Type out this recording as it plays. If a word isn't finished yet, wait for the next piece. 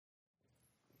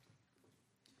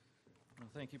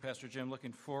Thank you, Pastor Jim.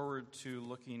 Looking forward to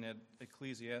looking at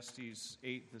Ecclesiastes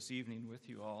 8 this evening with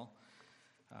you all.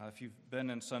 If you've been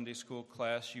in Sunday school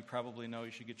class, you probably know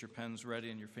you should get your pens ready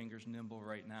and your fingers nimble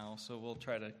right now, so we'll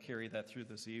try to carry that through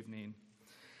this evening.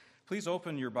 Please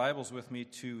open your Bibles with me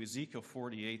to Ezekiel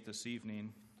 48 this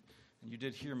evening. And you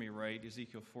did hear me right,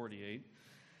 Ezekiel 48.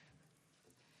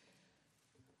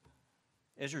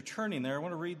 As you're turning there, I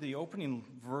want to read the opening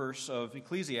verse of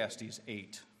Ecclesiastes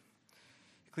 8.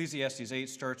 Ecclesiastes 8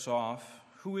 starts off,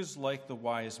 "Who is like the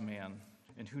wise man,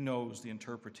 and who knows the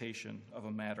interpretation of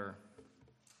a matter?"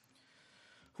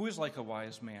 Who is like a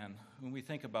wise man? When we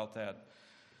think about that,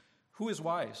 who is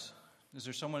wise? Is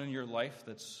there someone in your life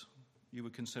that's you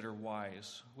would consider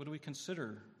wise? What do we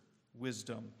consider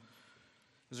wisdom?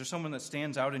 Is there someone that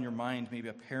stands out in your mind, maybe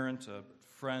a parent, a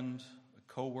friend, a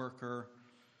coworker,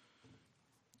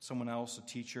 someone else, a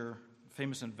teacher, a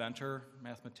famous inventor,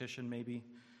 mathematician maybe?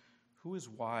 Who is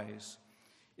wise?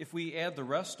 If we add the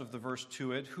rest of the verse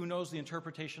to it, who knows the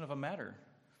interpretation of a matter?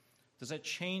 Does that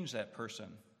change that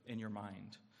person in your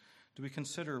mind? Do we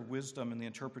consider wisdom and the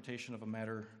interpretation of a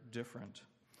matter different?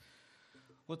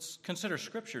 Let's consider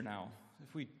Scripture now.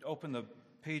 If we open the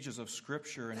pages of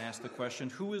Scripture and ask the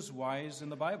question, who is wise in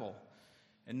the Bible?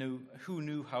 And who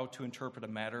knew how to interpret a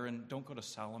matter? And don't go to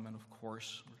Solomon, of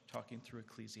course. We're talking through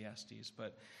Ecclesiastes.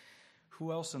 But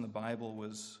who else in the Bible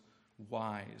was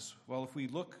wise? Well, if we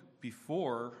look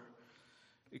before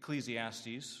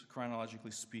Ecclesiastes, chronologically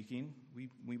speaking,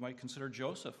 we might consider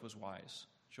Joseph was wise.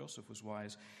 Joseph was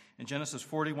wise. In Genesis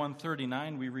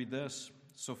 41:39, we read this,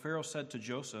 "So Pharaoh said to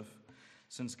Joseph,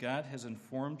 'Since God has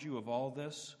informed you of all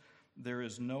this, there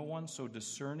is no one so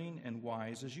discerning and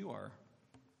wise as you are.'"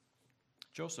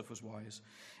 Joseph was wise.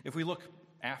 If we look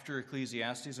after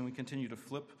Ecclesiastes and we continue to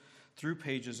flip through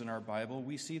pages in our Bible,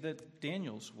 we see that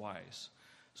Daniel's wise.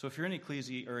 So if you're in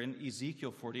in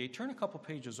Ezekiel 48, turn a couple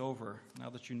pages over. Now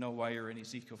that you know why you're in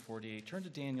Ezekiel 48, turn to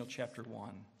Daniel chapter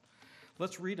 1.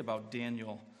 Let's read about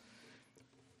Daniel.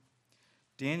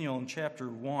 Daniel in chapter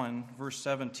 1, verse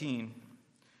 17,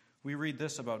 we read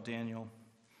this about Daniel.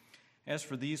 "As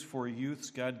for these four youths,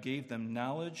 God gave them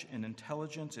knowledge and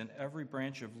intelligence in every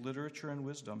branch of literature and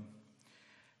wisdom.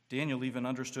 Daniel even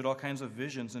understood all kinds of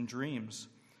visions and dreams.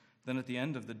 Then at the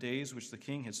end of the days which the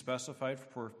king had specified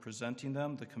for presenting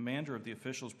them, the commander of the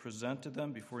officials presented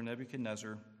them before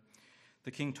Nebuchadnezzar.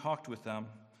 The king talked with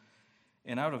them,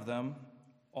 and out of them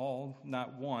all,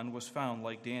 not one was found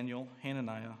like Daniel,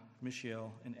 Hananiah,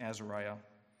 Mishael, and Azariah.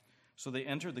 So they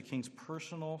entered the king's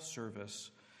personal service.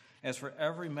 As for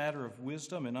every matter of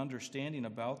wisdom and understanding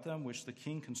about them, which the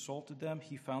king consulted them,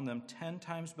 he found them 10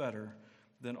 times better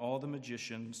than all the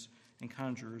magicians and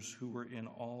conjurers who were in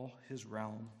all his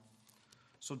realm."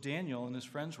 So Daniel and his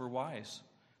friends were wise.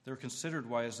 They were considered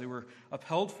wise. They were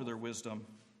upheld for their wisdom.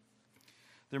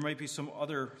 There might be some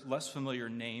other less familiar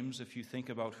names if you think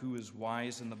about who is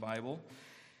wise in the Bible.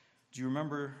 Do you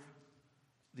remember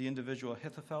the individual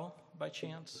Ahithophel by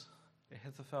chance?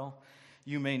 Ahithophel?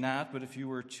 You may not, but if you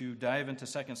were to dive into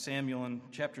 2 Samuel in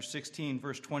chapter 16,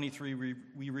 verse 23,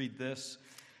 we read this,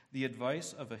 "The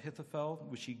advice of Ahithophel,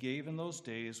 which he gave in those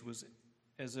days, was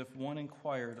as if one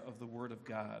inquired of the word of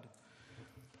God.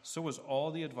 So was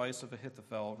all the advice of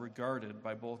Ahithophel regarded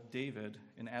by both David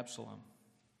and Absalom."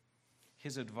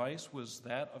 His advice was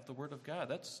that of the word of God.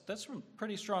 That's some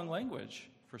pretty strong language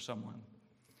for someone.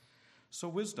 So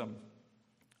wisdom.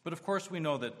 But of course we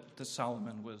know that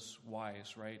Solomon was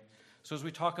wise, right? So as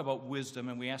we talk about wisdom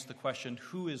and we ask the question,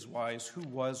 who is wise, who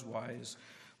was wise,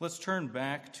 let's turn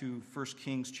back to 1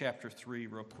 Kings chapter 3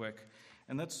 real quick.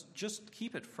 And let's just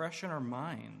keep it fresh in our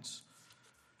minds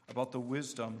about the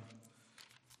wisdom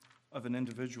of an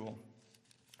individual.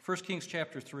 1 Kings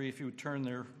chapter 3, if you would turn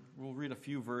there, we'll read a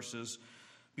few verses,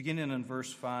 beginning in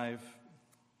verse 5.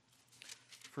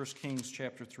 1 Kings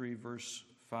chapter 3, verse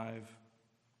 5.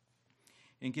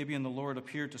 "In Gibeon the Lord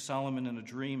appeared to Solomon in a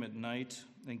dream at night,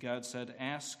 and God said,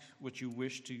 'Ask what you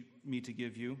wish me to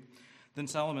give you.' Then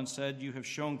Solomon said, 'You have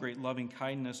shown great loving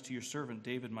kindness to your servant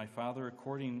David my father,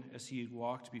 according as he had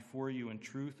walked before you in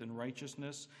truth and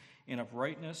righteousness and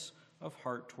uprightness of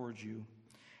heart towards you.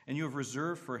 And you have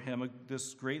reserved for him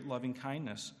this great loving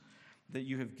kindness, that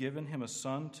you have given him a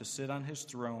son to sit on his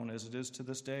throne as it is to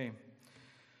this day.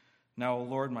 Now, O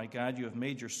Lord my God, you have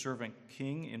made your servant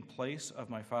king in place of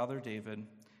my father David.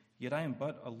 Yet I am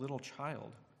but a little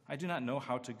child. I do not know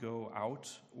how to go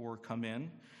out or come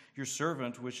in. Your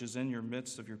servant, which is in your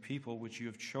midst of your people, which you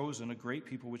have chosen, a great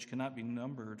people which cannot be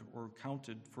numbered or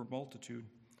counted for multitude.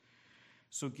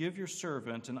 So give your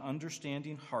servant an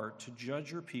understanding heart to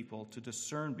judge your people, to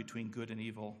discern between good and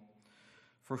evil.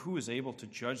 For who is able to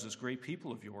judge this great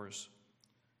people of yours?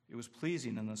 It was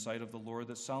pleasing in the sight of the Lord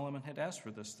that Solomon had asked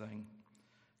for this thing.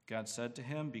 God said to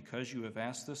him, because you have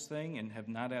asked this thing and have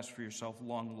not asked for yourself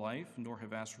long life, nor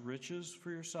have asked riches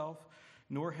for yourself,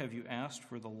 nor have you asked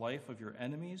for the life of your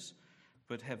enemies,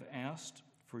 but have asked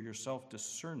for yourself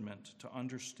discernment to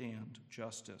understand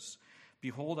justice.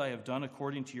 Behold, I have done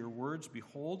according to your words.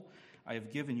 Behold, I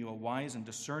have given you a wise and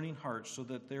discerning heart, so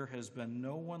that there has been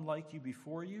no one like you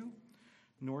before you,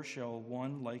 nor shall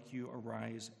one like you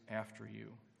arise after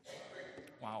you.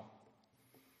 Wow.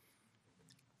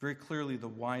 Very clearly the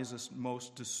wisest,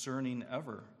 most discerning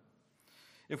ever.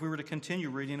 If we were to continue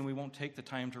reading, and we won't take the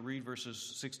time to read verses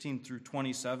 16 through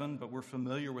 27, but we're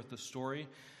familiar with the story.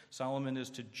 Solomon is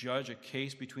to judge a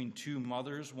case between two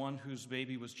mothers, one whose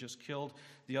baby was just killed,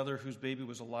 the other whose baby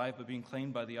was alive but being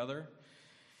claimed by the other.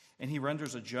 And he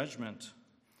renders a judgment.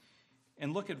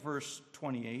 And look at verse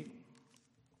 28.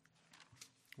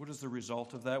 What is the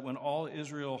result of that? When all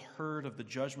Israel heard of the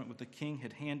judgment which the king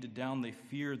had handed down, they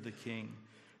feared the king,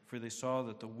 for they saw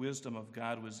that the wisdom of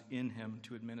God was in him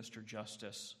to administer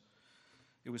justice.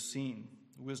 It was seen.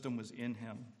 Wisdom was in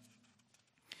him.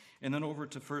 And then over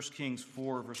to 1 Kings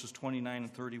 4, verses 29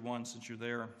 and 31, since you're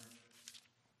there.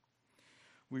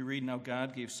 We read, now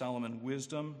God gave Solomon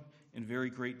wisdom and very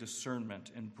great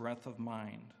discernment and breadth of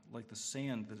mind, like the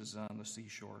sand that is on the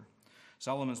seashore.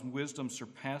 Solomon's wisdom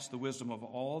surpassed the wisdom of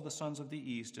all the sons of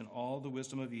the east and all the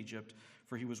wisdom of Egypt,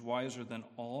 for he was wiser than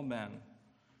all men.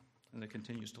 And it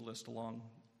continues to list a long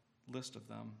list of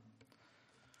them.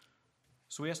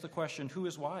 So we ask the question, who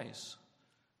is wise?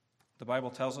 The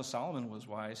Bible tells us Solomon was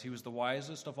wise. He was the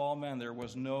wisest of all men. There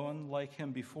was none like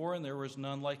him before, and there was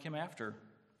none like him after.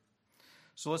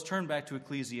 So let's turn back to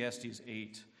Ecclesiastes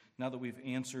 8. Now that we've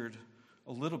answered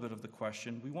a little bit of the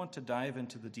question, we want to dive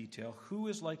into the detail. Who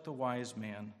is like the wise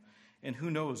man, and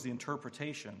who knows the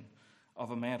interpretation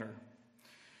of a matter?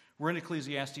 We're in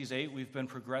Ecclesiastes 8. We've been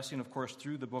progressing, of course,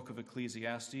 through the book of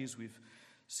Ecclesiastes. We've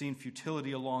seen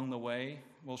futility along the way.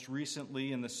 Most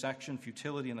recently in this section,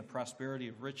 futility and the prosperity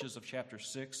of riches of chapter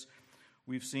 6.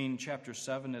 We've seen chapter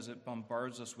 7 as it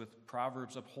bombards us with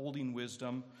proverbs upholding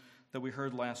wisdom that we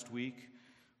heard last week.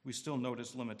 We still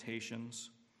notice limitations.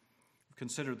 We've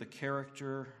considered the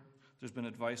character. There's been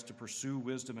advice to pursue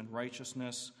wisdom and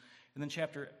righteousness. And then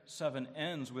chapter 7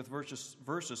 ends with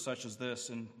verses such as this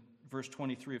in verse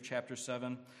 23 of chapter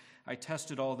 7. I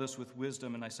tested all this with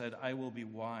wisdom, and I said, I will be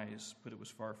wise, but it was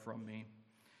far from me.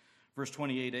 Verse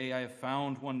 28a, I have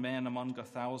found one man among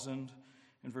 1,000.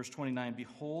 In verse 29,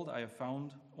 behold, I have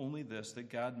found only this,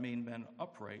 that God made men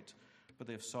upright, but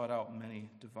they have sought out many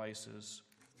devices.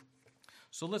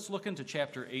 So let's look into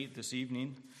chapter 8 this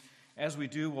evening. As we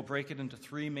do, we'll break it into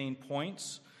three main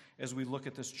points as we look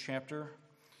at this chapter.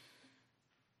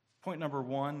 Point number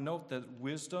one, note that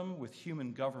wisdom with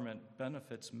human government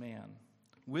benefits man.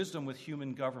 Wisdom with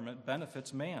human government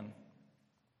benefits man.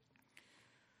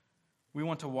 We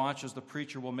want to watch as the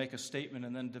preacher will make a statement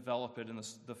and then develop it in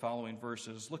the following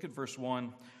verses. Look at verse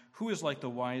 1. Who is like the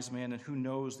wise man and who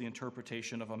knows the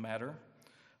interpretation of a matter?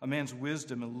 A man's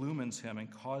wisdom illumines him and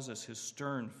causes his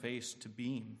stern face to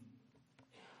beam.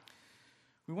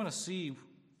 We want to see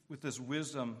with this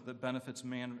wisdom that benefits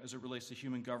man as it relates to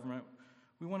human government,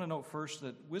 we want to note first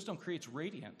that wisdom creates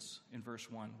radiance in verse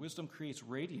 1. Wisdom creates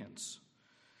radiance.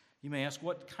 You may ask,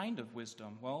 what kind of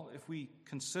wisdom? Well, if we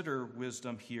consider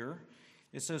wisdom here,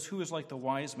 it says, who is like the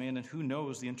wise man and who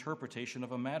knows the interpretation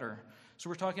of a matter? So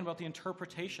we're talking about the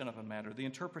interpretation of a matter, the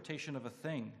interpretation of a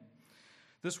thing.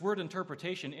 This word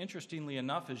interpretation, interestingly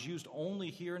enough, is used only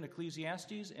here in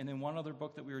Ecclesiastes and in one other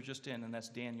book that we were just in, and that's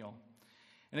Daniel.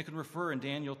 And it can refer in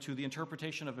Daniel to the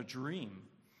interpretation of a dream.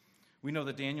 We know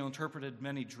that Daniel interpreted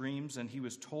many dreams, and he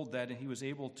was told that, and he was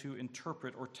able to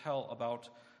interpret or tell about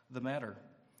the matter.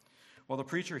 While the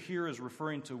preacher here is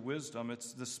referring to wisdom,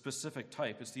 it's the specific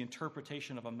type. It's the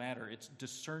interpretation of a matter. It's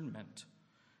discernment,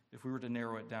 if we were to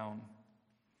narrow it down.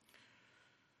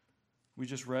 We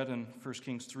just read in 1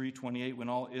 Kings 3:28, when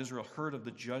all Israel heard of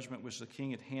the judgment which the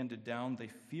king had handed down, they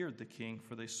feared the king,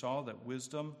 for they saw that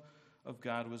wisdom of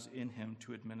God was in him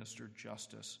to administer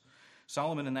justice.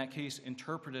 Solomon, in that case,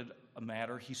 interpreted a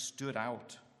matter. He stood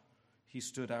out. He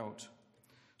stood out.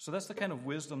 So that's the kind of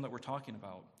wisdom that we're talking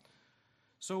about.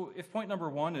 So if point number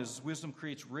one is wisdom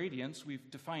creates radiance, we've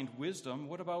defined wisdom.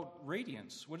 What about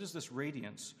radiance? What is this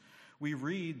radiance? We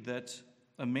read that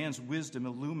a man's wisdom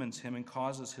illumines him and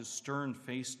causes his stern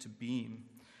face to beam.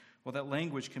 Well, that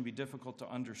language can be difficult to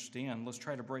understand. Let's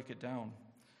try to break it down.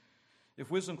 If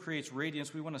wisdom creates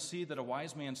radiance, we want to see that a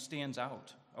wise man stands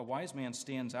out. A wise man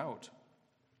stands out.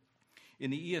 In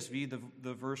the ESV,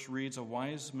 the verse reads, a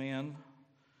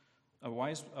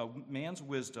man's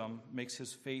wisdom makes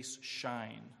his face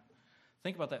shine.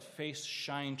 Think about that face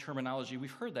shine terminology.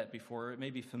 We've heard that before. It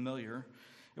may be familiar.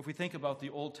 If we think about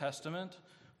the Old Testament,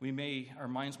 our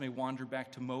minds may wander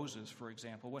back to Moses, for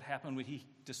example. What happened when he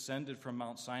descended from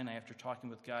Mount Sinai after talking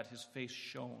with God? His face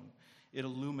shone. It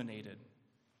illuminated.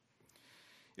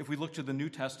 If we look to the New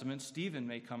Testament, Stephen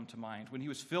may come to mind. When he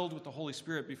was filled with the Holy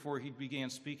Spirit before he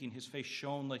began speaking, his face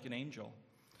shone like an angel.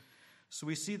 So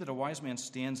we see that a wise man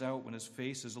stands out when his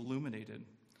face is illuminated.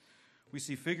 We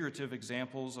see figurative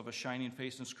examples of a shining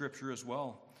face in Scripture as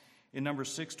well. In Numbers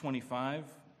 6:25,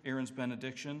 Aaron's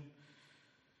benediction,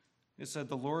 it said,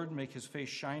 "The Lord make his face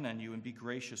shine on you and be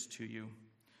gracious to you."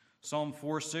 Psalm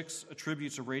 4:6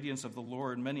 attributes a radiance of the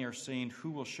Lord. Many are saying,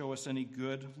 "Who will show us any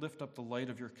good? Lift up the light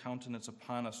of your countenance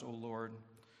upon us, O Lord."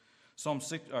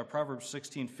 Proverbs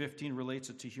 16:15 relates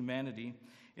it to humanity.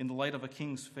 In the light of a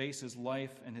king's face, his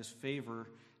life and his favor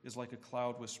is like a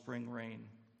cloud with spring rain.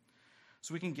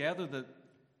 So we can gather that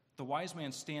the wise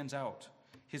man stands out.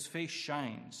 His face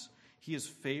shines. He is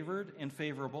favored and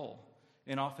favorable,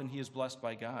 and often he is blessed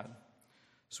by God.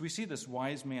 So we see this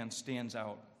wise man stands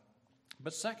out.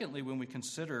 But secondly, when we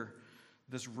consider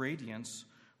this radiance,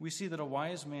 we see that a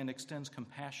wise man extends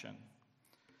compassion.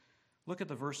 Look at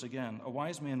the verse again.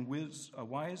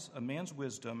 A man's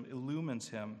wisdom illumines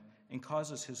him and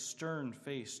causes his stern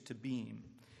face to beam.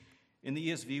 In the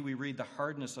ESV, we read the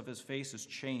hardness of his face is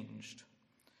changed.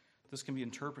 This can be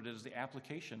interpreted as the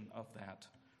application of that.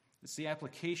 It's the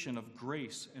application of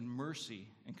grace and mercy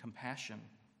and compassion.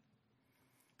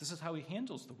 This is how he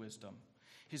handles the wisdom.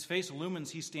 His face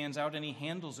illumines, he stands out, and he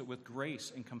handles it with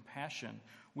grace and compassion,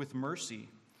 with mercy.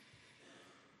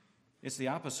 It's the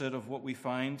opposite of what we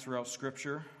find throughout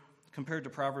Scripture. Compared to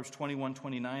Proverbs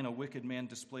 21:29, a wicked man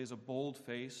displays a bold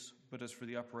face, but as for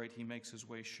the upright, he makes his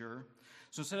way sure.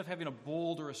 So instead of having a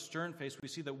bold or a stern face, we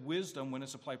see that wisdom, when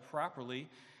it's applied properly,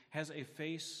 has a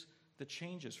face that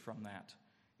changes from that.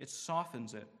 It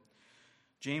softens it.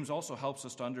 James also helps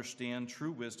us to understand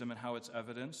true wisdom and how it's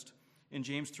evidenced. In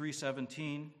James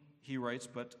 3:17, he writes,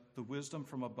 "But the wisdom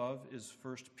from above is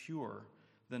first pure,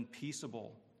 then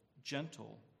peaceable,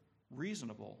 gentle,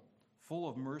 reasonable, full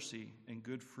of mercy and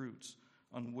good fruits,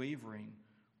 unwavering,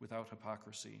 without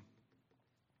hypocrisy."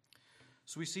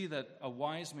 So we see that a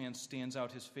wise man stands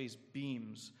out, his face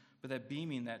beams, but that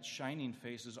beaming, that shining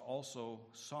face is also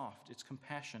soft, it's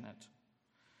compassionate.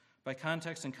 By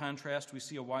context and contrast, we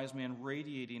see a wise man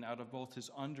radiating out of both his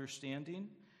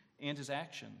understanding and his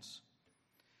actions.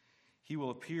 He will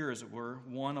appear, as it were,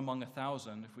 one among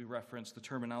 1,000, if we reference the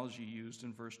terminology used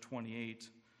in verse 28,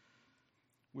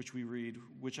 which we read,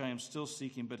 "Which I am still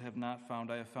seeking but have not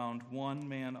found. I have found one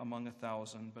man among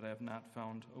 1,000, but I have not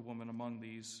found a woman among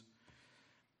these."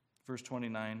 Verse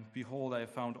 29, "Behold, I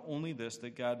have found only this,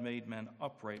 that God made men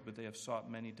upright, but they have sought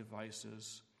many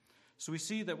devices." So we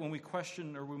see that when we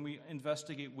question or when we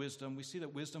investigate wisdom, we see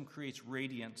that wisdom creates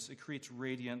radiance. It creates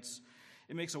radiance.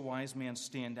 It makes a wise man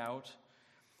stand out,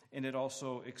 and it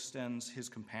also extends his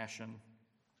compassion.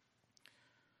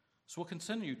 So we'll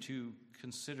continue to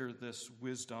consider this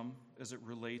wisdom as it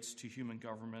relates to human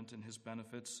government and his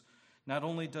benefits. Not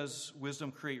only does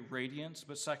wisdom create radiance,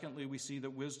 but secondly, we see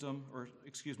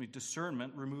that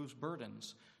discernment removes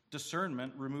burdens.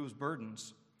 Discernment removes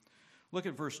burdens. Look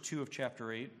at verse 2 of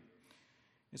chapter 8.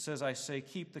 It says, "I say,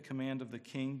 keep the command of the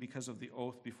king because of the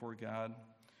oath before God.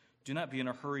 Do not be in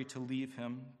a hurry to leave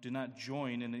him. Do not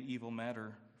join in an evil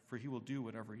matter, for he will do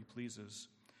whatever he pleases.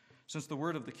 Since the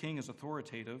word of the king is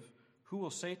authoritative, who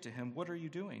will say to him, 'What are you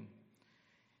doing?'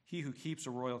 He who keeps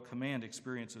a royal command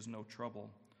experiences no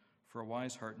trouble, for a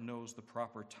wise heart knows the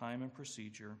proper time and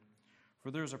procedure. For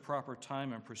there is a proper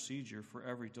time and procedure for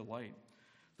every delight,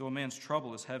 though a man's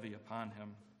trouble is heavy upon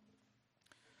him."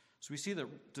 So we see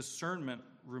that discernment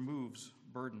removes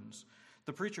burdens.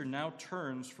 The preacher now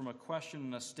turns from a question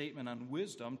and a statement on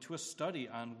wisdom to a study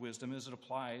on wisdom as it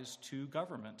applies to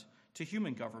government, to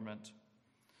human government.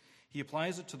 He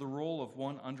applies it to the role of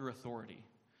one under authority,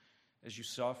 as you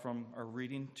saw from our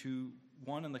reading, to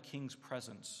one in the king's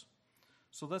presence.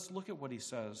 So let's look at what he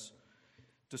says.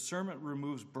 Discernment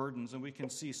removes burdens, and we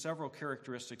can see several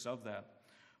characteristics of that.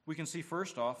 We can see,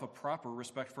 first off, a proper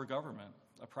respect for government.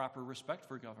 A proper respect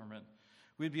for government.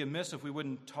 We'd be amiss if we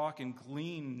wouldn't talk and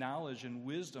glean knowledge and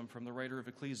wisdom from the writer of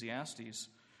Ecclesiastes,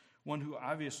 one who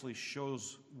obviously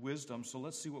shows wisdom, so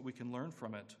let's see what we can learn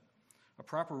from it. A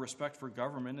proper respect for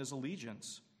government is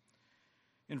allegiance.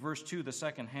 In verse 2, the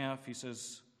second half, he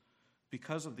says,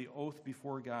 "Because of the oath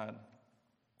before God."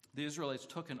 The Israelites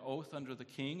took an oath under the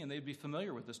king, and they'd be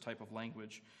familiar with this type of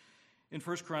language. In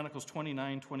 1 Chronicles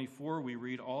 29:24, we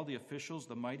read, "All the officials,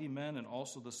 the mighty men, and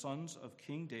also the sons of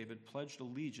King David pledged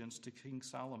allegiance to King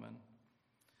Solomon."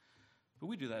 But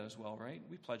we do that as well, right?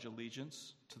 We pledge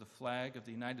allegiance to the flag of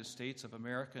the United States of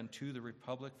America and to the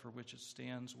republic for which it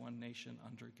stands, one nation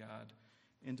under God,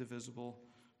 indivisible,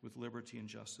 with liberty and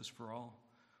justice for all.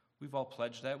 We've all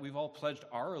pledged that. We've all pledged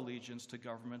our allegiance to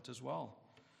government as well.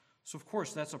 So, of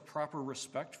course, that's a proper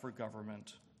respect for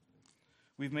government.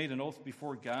 We've made an oath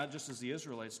before God, just as the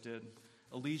Israelites did,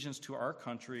 allegiance to our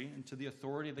country and to the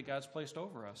authority that God's placed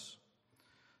over us.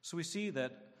 So we see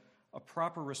that a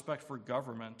proper respect for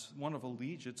government, one of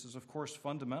allegiance, is, of course,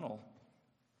 fundamental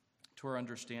to our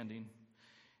understanding.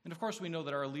 And, of course, we know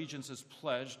that our allegiance is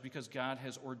pledged because God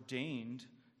has ordained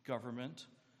government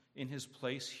in his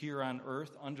place here on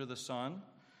earth under the sun.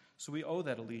 So we owe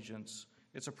that allegiance.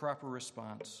 It's a proper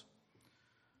response,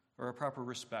 or a proper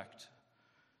respect.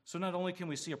 So not only can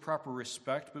we see a proper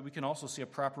respect, but we can also see a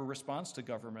proper response to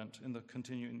government in the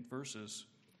continuing verses.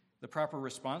 The proper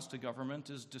response to government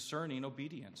is discerning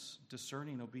obedience.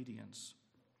 Discerning obedience.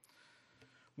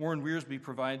 Warren Wiersbe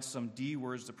provides some D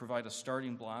words that provide a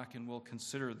starting block, and we'll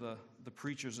consider the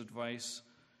preacher's advice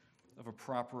of a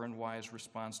proper and wise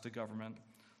response to government.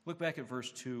 Look back at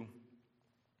verse 2.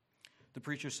 The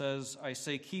preacher says, I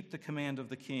say, keep the command of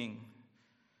the king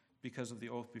because of the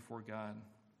oath before God.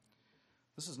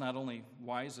 This is not only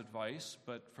wise advice,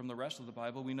 but from the rest of the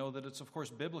Bible, we know that it's, of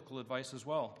course, biblical advice as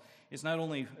well. It's not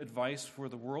only advice for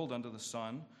the world under the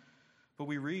sun, but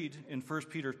we read in 1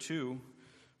 Peter 2,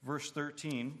 verse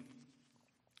 13,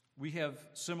 we have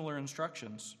similar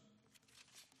instructions.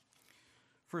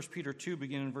 1 Peter 2,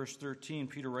 beginning in verse 13,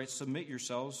 Peter writes, submit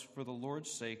yourselves for the Lord's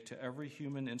sake to every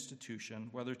human institution,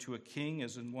 whether to a king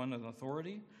as in one in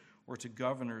authority, or to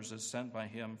governors as sent by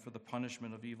him for the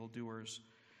punishment of evildoers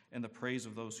and the praise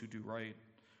of those who do right.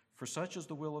 For such is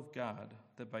the will of God,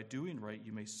 that by doing right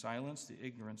you may silence the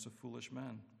ignorance of foolish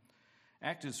men.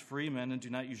 Act as free men and do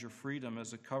not use your freedom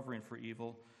as a covering for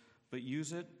evil, but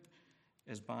use it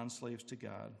as bondslaves to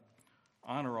God.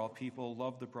 Honor all people,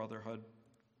 love the brotherhood,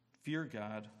 fear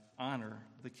God, honor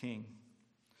the king.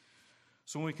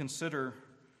 So when we consider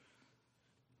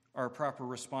our proper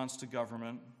response to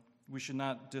government, we should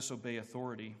not disobey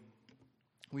authority.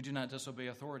 We do not disobey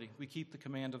authority. We keep the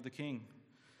command of the king.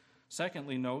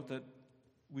 Secondly, note that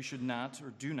we should not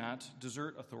or do not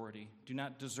desert authority. Do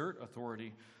not desert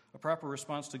authority. A proper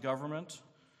response to government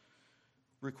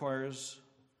requires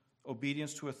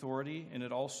obedience to authority, and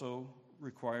it also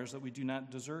requires that we do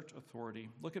not desert authority.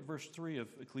 Look at verse 3 of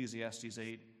Ecclesiastes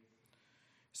 8. It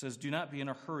says, do not be in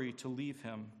a hurry to leave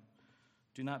him.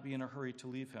 Do not be in a hurry to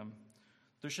leave him.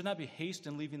 There should not be haste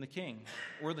in leaving the king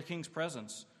or the king's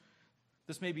presence.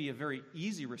 This may be a very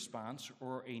easy response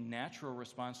or a natural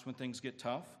response when things get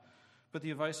tough, but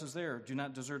the advice is there. Do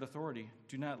not desert authority.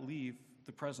 Do not leave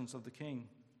the presence of the king.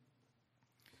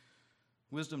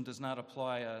 Wisdom does not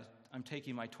apply a, I'm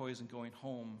taking my toys and going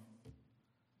home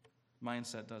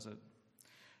mindset, does it?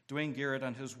 Dwayne Garrett,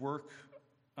 on his work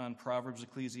on Proverbs,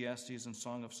 Ecclesiastes, and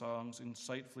Song of Songs,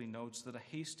 insightfully notes that a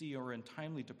hasty or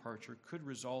untimely departure could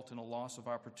result in a loss of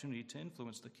opportunity to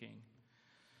influence the king.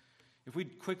 If we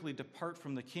quickly depart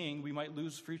from the king, we might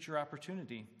lose future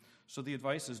opportunity. So the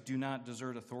advice is do not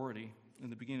desert authority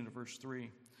in the beginning of verse 3.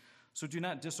 So do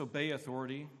not disobey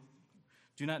authority.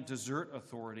 Do not desert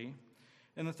authority.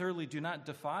 And then thirdly, do not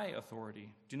defy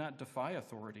authority. Do not defy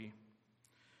authority.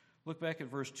 Look back at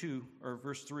verse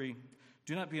 3.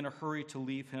 Do not be in a hurry to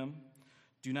leave him.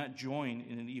 Do not join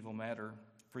in an evil matter,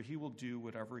 for he will do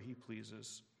whatever he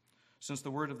pleases. Since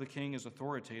the word of the king is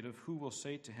authoritative, who will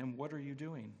say to him, what are you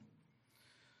doing?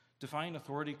 Defying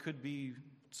authority could be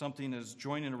something as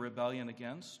joining a rebellion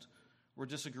against, or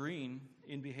disagreeing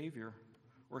in behavior,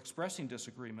 or expressing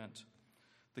disagreement.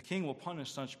 The king will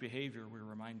punish such behavior, we're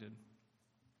reminded.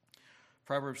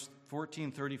 Proverbs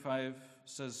 14:35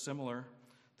 says similar.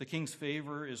 The king's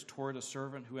favor is toward a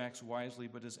servant who acts wisely,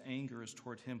 but his anger is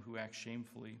toward him who acts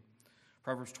shamefully.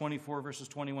 Proverbs 24, verses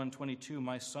 21-22,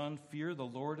 my son, fear the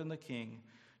Lord and the king.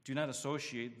 Do not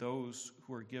associate those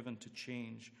who are given to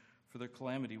change, for their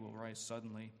calamity will rise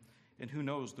suddenly, and who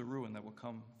knows the ruin that will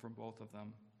come from both of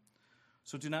them.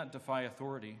 So do not defy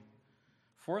authority.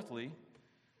 Fourthly,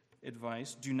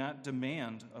 advice, do not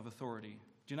demand of authority.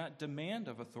 Do not demand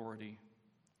of authority.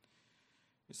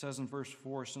 It says in verse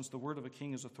 4, since the word of a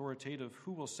king is authoritative,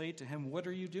 who will say to him, what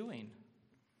are you doing?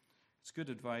 It's good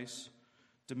advice.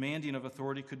 Demanding of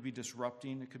authority could be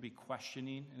disrupting. It could be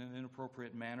questioning in an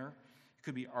inappropriate manner. It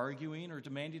could be arguing or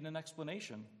demanding an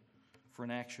explanation for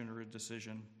an action or a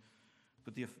decision.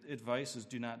 But the advice is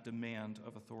do not demand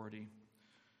of authority.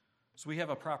 So we have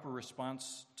a proper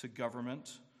response to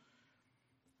government,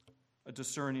 a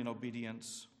discerning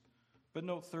obedience. But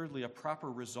note thirdly, a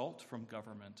proper result from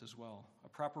government as well. A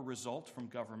proper result from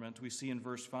government we see in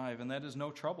verse 5, and that is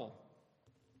no trouble.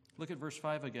 Look at verse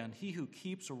 5 again. He who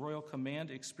keeps a royal command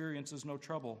experiences no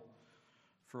trouble,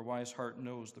 for a wise heart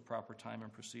knows the proper time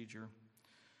and procedure.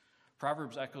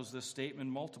 Proverbs echoes this statement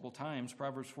multiple times.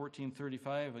 Proverbs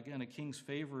 14:35, again, a king's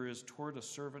favor is toward a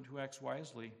servant who acts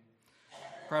wisely.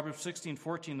 Proverbs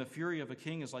 16:14, the fury of a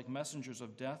king is like messengers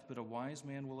of death, but a wise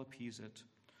man will appease it.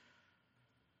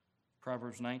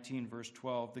 Proverbs 19, verse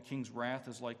 12, the king's wrath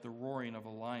is like the roaring of a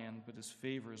lion, but his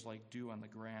favor is like dew on the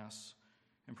grass.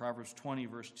 In Proverbs 20,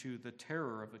 verse 2, the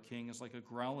terror of a king is like a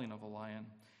growling of a lion.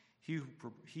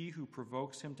 He who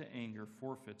provokes him to anger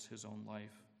forfeits his own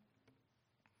life.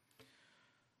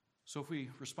 So if we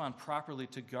respond properly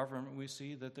to government, we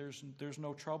see that there's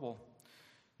no trouble.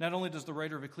 Not only does the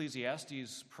writer of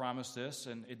Ecclesiastes promise this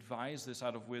and advise this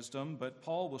out of wisdom, but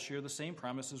Paul will share the same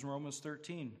promises in Romans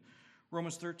 13.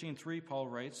 Romans 13:3, Paul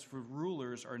writes, for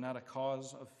rulers are not a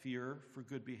cause of fear for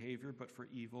good behavior, but for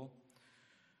evil.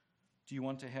 Do you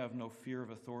want to have no fear of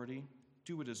authority?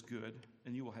 Do what is good,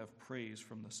 and you will have praise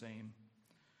from the same.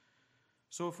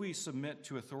 So if we submit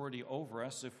to authority over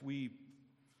us, if we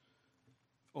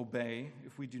obey,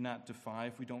 if we do not defy,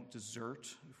 if we don't desert,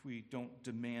 if we don't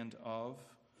demand of,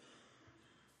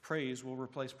 praise will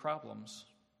replace problems,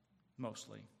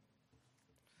 mostly.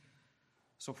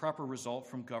 So proper result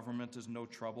from government is no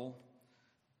trouble.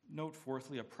 Note,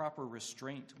 fourthly, a proper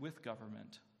restraint with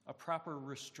government. A proper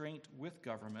restraint with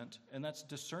government, and that's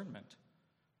discernment.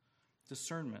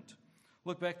 Discernment.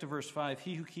 Look back to verse 5.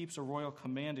 He who keeps a royal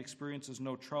command experiences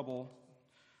no trouble.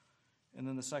 And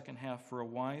then the second half, for a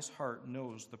wise heart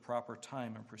knows the proper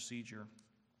time and procedure.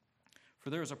 For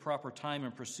there is a proper time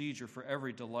and procedure for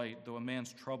every delight, though a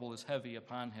man's trouble is heavy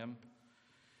upon him.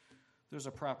 There's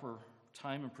a proper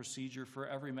time and procedure for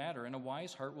every matter, and a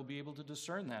wise heart will be able to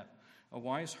discern that. A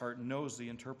wise heart knows the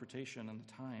interpretation and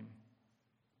the time.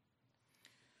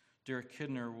 Derek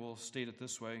Kidner will state it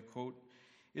this way, quote,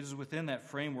 it is within that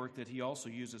framework that he also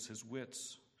uses his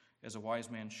wits, as a wise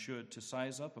man should, to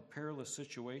size up a perilous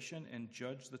situation and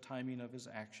judge the timing of his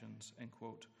actions, end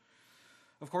quote.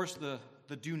 Of course, the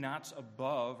do nots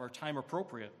above are time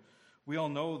appropriate. We all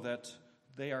know that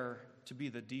they are to be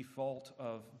the default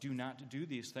of do not do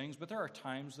these things, but there are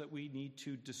times that we need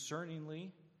to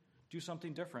discerningly do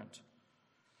something different.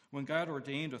 When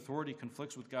God-ordained authority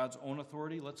conflicts with God's own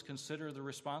authority, let's consider the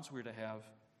response we're to have.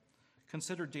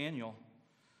 Consider Daniel.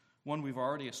 One we've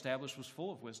already established was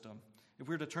full of wisdom. If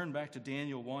we were to turn back to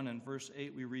Daniel 1 and verse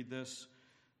 8, we read this,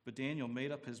 but Daniel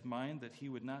made up his mind that he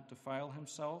would not defile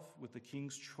himself with the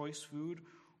king's choice food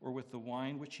or with the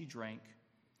wine which he drank.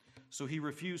 So he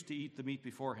refused to eat the meat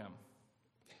before him.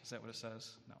 Is that what it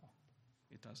says? No,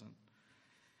 it doesn't.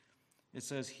 It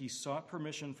says he sought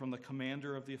permission from the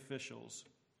commander of the officials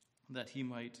that he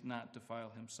might not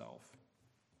defile himself.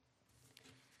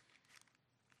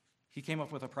 He came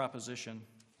up with a proposition.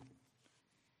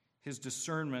 His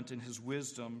discernment and his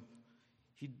wisdom,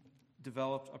 he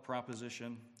developed a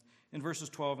proposition. In verses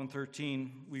 12 and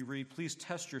 13, we read, please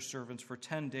test your servants for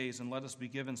 10 days and let us be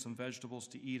given some vegetables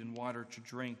to eat and water to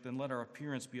drink. Then let our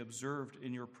appearance be observed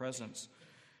in your presence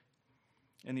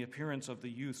and the appearance of the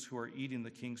youths who are eating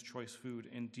the king's choice food,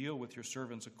 and deal with your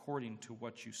servants according to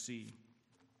what you see.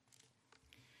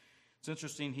 It's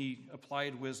interesting, he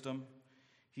applied wisdom.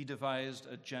 He devised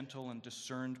a gentle and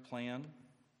discerned plan.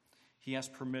 He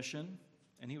asked permission,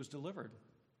 and he was delivered.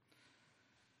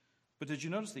 But did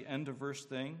you notice the end of verse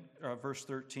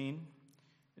 13?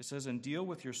 It says, and deal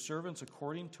with your servants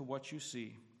according to what you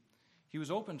see. He was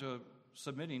open to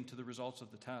submitting to the results of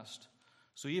the test.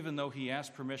 So even though he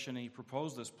asked permission and he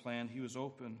proposed this plan, he was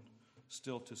open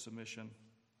still to submission.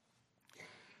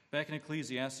 Back in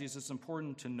Ecclesiastes, it's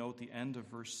important to note the end of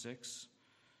verse 6.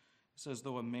 It says,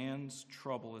 though a man's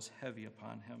trouble is heavy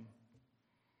upon him.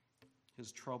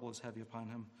 His trouble is heavy upon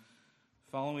him.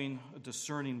 Following a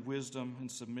discerning wisdom and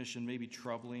submission may be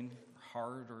troubling,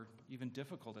 hard, or even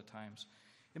difficult at times.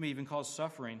 It may even cause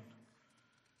suffering,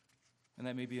 and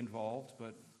that may be involved,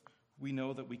 but we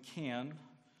know that we can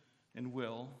and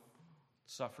will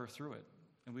suffer through it,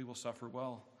 and we will suffer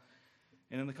well.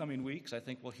 And in the coming weeks, I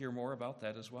think we'll hear more about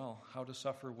that as well, how to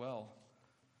suffer well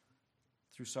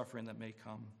through suffering that may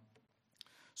come.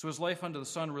 So as life under the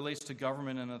sun relates to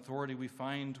government and authority, we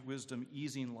find wisdom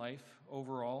easing life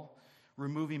overall,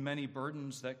 removing many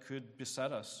burdens that could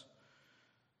beset us.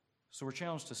 So we're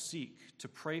challenged to seek, to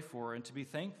pray for, and to be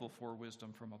thankful for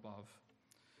wisdom from above,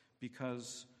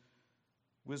 because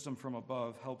wisdom from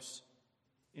above helps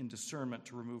in discernment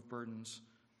to remove burdens.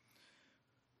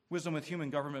 Wisdom with human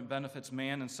government benefits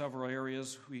man in several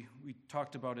areas. We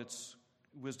talked about its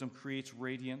wisdom creates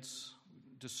radiance,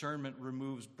 Discernment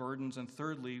removes burdens. And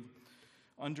thirdly,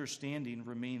 understanding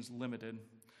remains limited.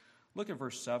 Look at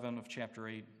verse 7 of chapter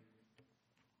 8.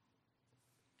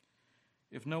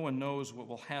 If no one knows what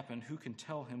will happen, who can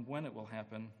tell him when it will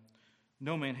happen?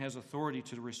 No man has authority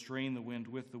to restrain the wind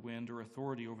with the wind, or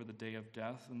authority over the day of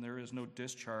death, and there is no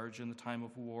discharge in the time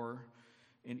of war,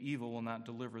 and evil will not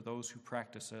deliver those who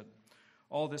practice it.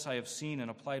 All this I have seen and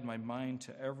applied my mind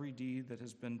to every deed that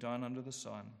has been done under the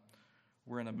sun,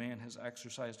 wherein a man has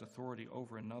exercised authority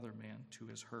over another man to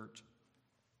his hurt.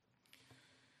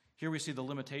 Here we see the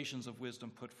limitations of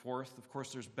wisdom put forth. Of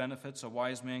course, there's benefits. A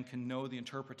wise man can know the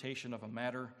interpretation of a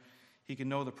matter. He can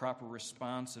know the proper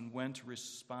response and when to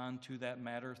respond to that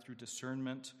matter through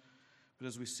discernment. But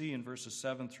as we see in verses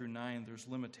 7 through 9, there's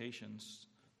limitations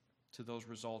to those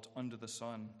results under the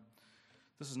sun.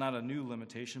 This is not a new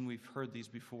limitation. We've heard these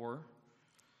before.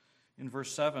 In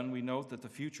verse 7, we note that the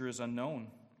future is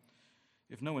unknown.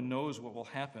 If no one knows what will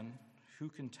happen, who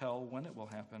can tell when it will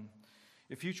happen?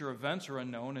 If future events are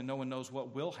unknown and no one knows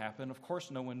what will happen, of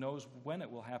course no one knows when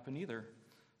it will happen either.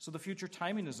 So the future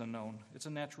timing is unknown. It's a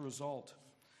natural result.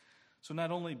 So not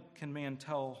only can man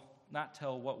not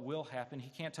tell what will happen, he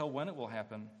can't tell when it will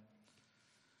happen.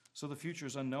 So the future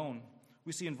is unknown.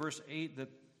 We see in verse 8 that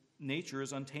nature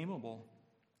is untamable.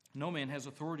 No man has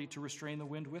authority to restrain the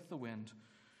wind with the wind.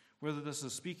 Whether this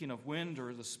is speaking of wind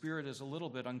or the spirit is a little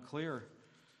bit unclear,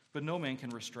 but no man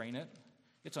can restrain it.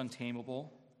 It's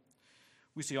untamable.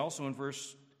 We see also in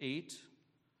verse 8,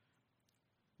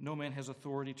 no man has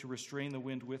authority to restrain the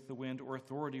wind with the wind or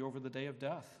authority over the day of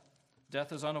death.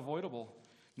 Death is unavoidable.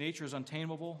 Nature is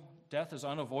untamable. Death is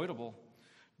unavoidable.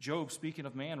 Job, speaking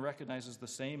of man, recognizes the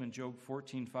same in Job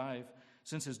 14:5.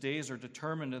 Since his days are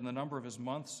determined and the number of his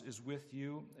months is with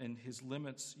you, and his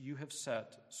limits you have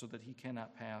set so that he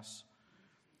cannot pass.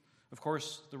 Of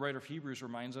course, the writer of Hebrews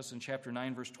reminds us in chapter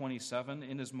 9, verse 27,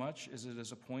 inasmuch as it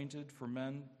is appointed for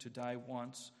men to die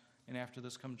once, and after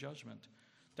this come judgment.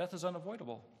 Death is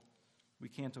unavoidable. We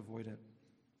can't avoid it.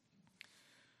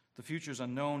 The future is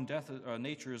unknown.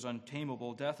 Nature is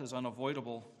untamable. Death is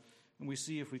unavoidable. And we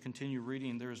see if we continue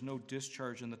reading, there is no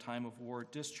discharge in the time of war.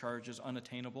 Discharge is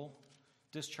unattainable.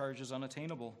 Discharge is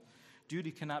unattainable.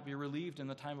 Duty cannot be relieved in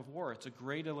the time of war. It's a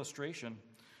great illustration.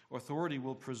 Authority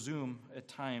will presume at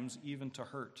times even to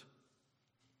hurt.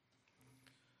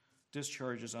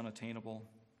 Discharge is unattainable.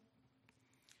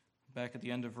 Back at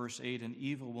the end of verse 8, and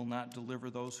evil will not deliver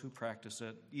those who practice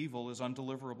it. Evil is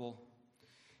undeliverable.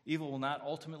 Evil will not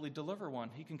ultimately deliver one.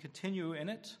 He can continue in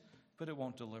it, but it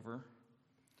won't deliver.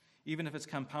 Even if it's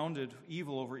compounded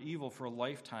evil over evil for a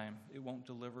lifetime, it won't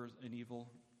deliver an evil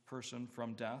person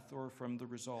from death or from the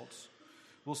results.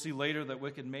 We'll see later that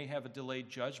wicked may have a delayed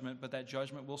judgment, but that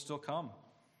judgment will still come.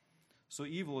 So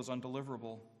evil is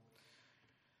undeliverable.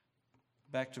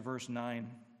 Back to verse 9.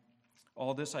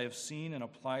 All this I have seen and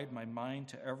applied my mind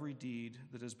to every deed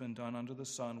that has been done under the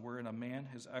sun, wherein a man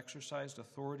has exercised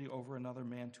authority over another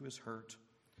man to his hurt.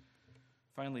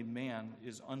 Finally, man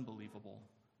is unbelievable.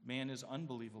 Man is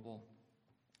unbelievable.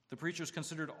 The preacher's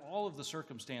considered all of the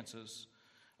circumstances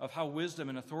of how wisdom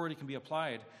and authority can be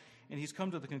applied, and he's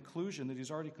come to the conclusion that he's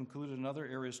already concluded in other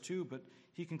areas too, but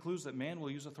he concludes that man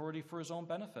will use authority for his own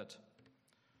benefit,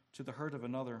 to the hurt of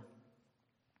another.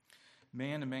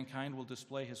 Man and mankind will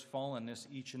display his fallenness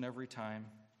each and every time.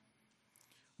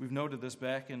 We've noted this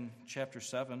back in chapter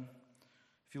 7.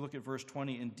 If you look at verse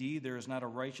 20, indeed there is not a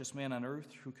righteous man on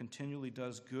earth who continually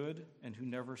does good and who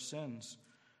never sins.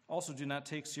 Also do not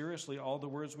take seriously all the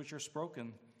words which are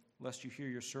spoken, lest you hear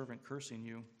your servant cursing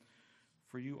you.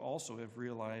 For you also have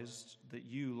realized that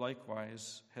you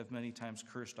likewise have many times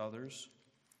cursed others.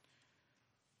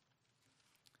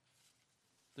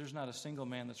 There's not a single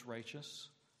man that's righteous.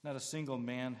 Not a single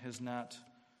man has not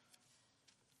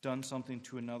done something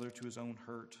to another to his own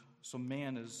hurt. So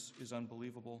man is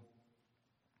unbelievable.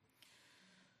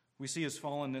 We see his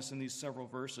fallenness in these several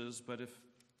verses, but if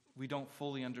we don't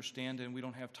fully understand it and we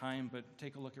don't have time, but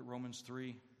take a look at Romans 3.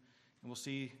 And we'll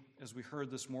see, as we heard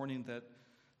this morning, that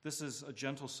this is a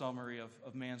gentle summary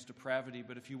of man's depravity,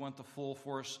 but if you want the full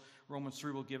force, Romans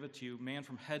 3 will give it to you. Man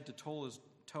from head to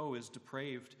toe is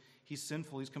depraved. He's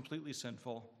sinful. He's completely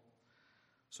sinful.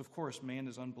 So, of course, man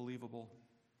is unbelievable.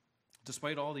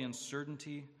 Despite all the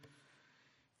uncertainty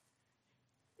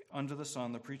under the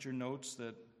sun, the preacher notes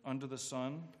that under the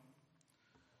sun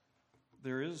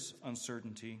there is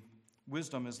uncertainty.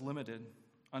 Wisdom is limited.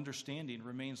 Understanding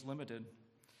remains limited.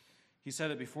 He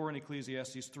said it before in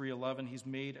Ecclesiastes 3:11, he's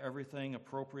made everything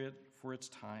appropriate for its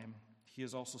time. He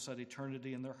has also set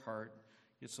eternity in their heart,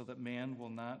 yet so that man will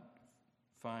not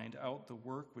find out the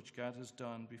work which God has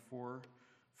done before,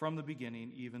 from the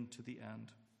beginning even to the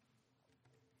end.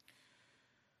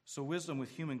 So wisdom with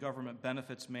human government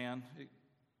benefits man.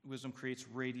 Wisdom creates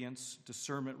radiance.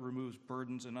 Discernment removes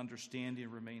burdens, and understanding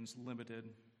remains limited.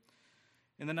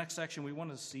 In the next section, we want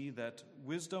to see that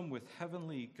wisdom with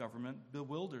heavenly government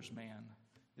bewilders man.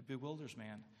 It bewilders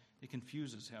man. It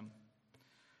confuses him.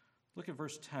 Look at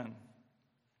verse 10.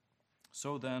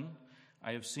 So then,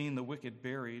 I have seen the wicked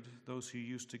buried, those who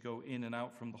used to go in and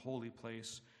out from the holy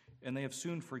place, and they have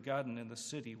soon forgotten in the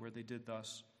city where they did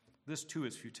thus. This too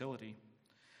is futility.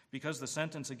 Because the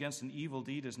sentence against an evil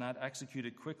deed is not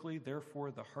executed quickly,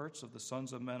 therefore the hearts of the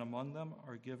sons of men among them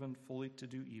are given fully to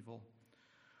do evil.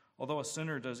 Although a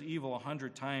sinner does evil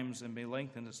 100 times and may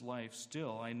lengthen his life,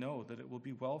 still I know that it will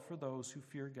be well for those who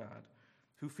fear God,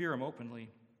 who fear him openly.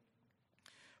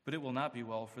 But it will not be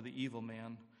well for the evil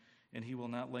man, and he will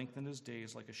not lengthen his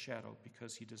days like a shadow,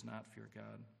 because he does not fear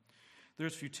God.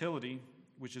 There's futility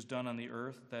which is done on the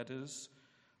earth, that is,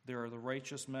 there are the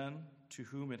righteous men to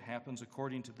whom it happens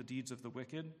according to the deeds of the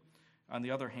wicked. On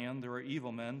the other hand, there are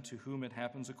evil men to whom it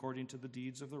happens according to the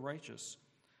deeds of the righteous.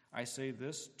 I say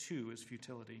this too is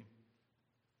futility.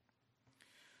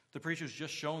 The preacher's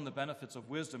just shown the benefits of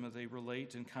wisdom as they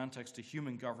relate in context to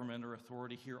human government or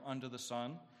authority here under the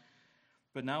sun.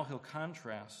 But now he'll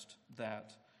contrast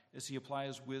that as he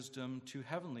applies wisdom to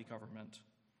heavenly government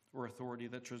or authority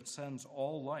that transcends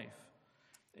all life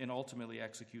and ultimately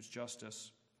executes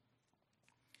justice.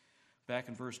 Back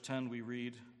in verse 10 we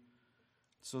read,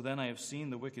 So then I have seen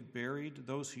the wicked buried,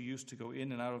 those who used to go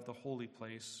in and out of the holy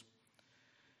place,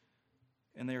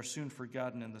 and they are soon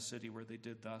forgotten in the city where they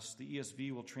did thus. The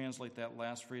ESV will translate that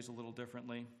last phrase a little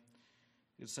differently.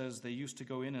 It says, they used to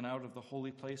go in and out of the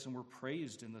holy place and were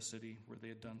praised in the city where they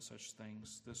had done such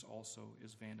things. This also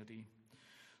is vanity.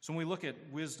 So when we look at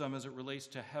wisdom as it relates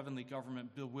to heavenly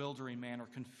government bewildering man or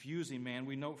confusing man,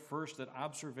 we note first that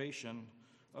observation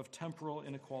of temporal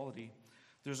inequality.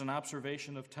 There's an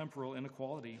observation of temporal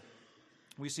inequality.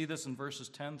 We see this in verses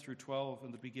 10 through 12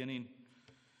 in the beginning.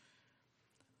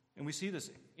 And we see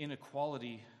this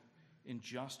inequality in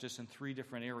justice in three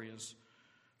different areas.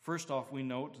 First off, we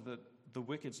note that the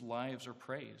wicked's lives are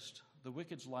praised. The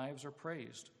wicked's lives are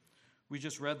praised. We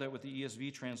just read that with the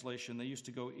ESV translation. They used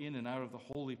to go in and out of the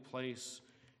holy place,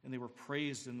 and they were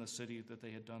praised in the city that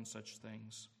they had done such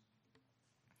things.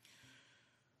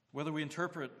 Whether we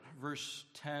interpret verse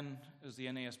 10 as the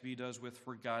NASB does with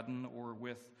forgotten or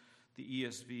with the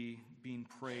ESV being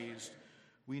praised,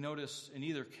 we notice in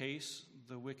either case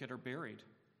the wicked are buried.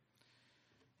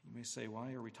 You may say,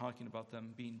 why are we talking about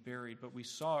them being buried? But we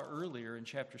saw earlier in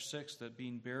chapter 6 that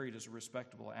being buried is a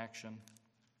respectable action.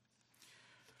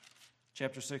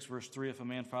 Chapter 6, verse 3, if a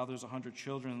man fathers 100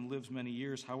 children and lives many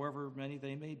years, however many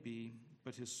they may be,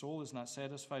 but his soul is not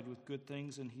satisfied with good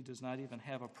things, and he does not even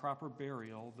have a proper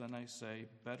burial, then I say,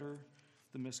 better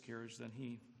the miscarriage than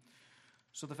he.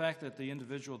 So the fact that the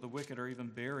individual, the wicked, are even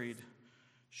buried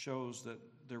shows that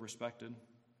they're respected.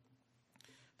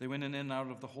 They went in and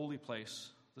out of the holy place.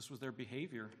 This was their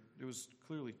behavior. It was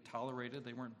clearly tolerated.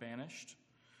 They weren't banished.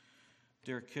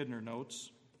 Derek Kidner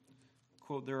notes,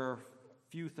 quote, there are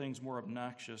few things more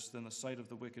obnoxious than the sight of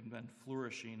the wicked men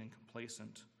flourishing and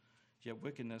complacent. Yet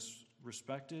wickedness,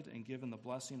 respected and given the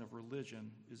blessing of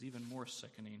religion, is even more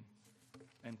sickening.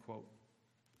 End quote.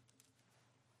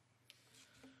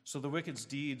 So the wicked's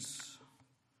deeds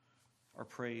are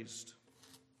praised.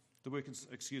 The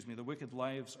wicked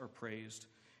lives are praised.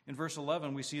 In verse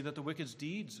 11, we see that the wicked's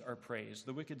deeds are praised.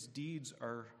 The wicked's deeds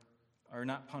are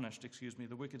not punished.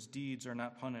 The wicked's deeds are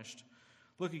not punished.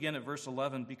 Look again at verse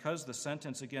 11. Because the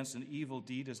sentence against an evil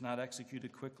deed is not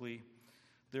executed quickly,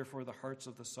 therefore the hearts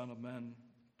of the Son of Men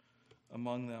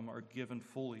among them are given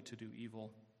fully to do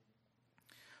evil.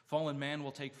 Fallen man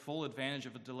will take full advantage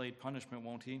of a delayed punishment,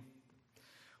 won't he?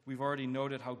 We've already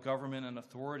noted how government and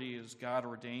authority is God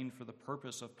ordained for the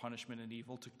purpose of punishment and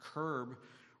evil, to curb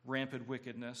rampant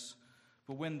wickedness.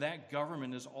 But when that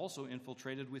government is also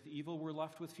infiltrated with evil, we're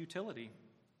left with futility.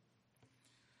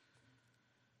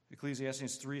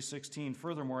 Ecclesiastes 3:16,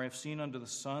 furthermore, I have seen under the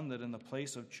sun that in the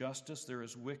place of justice there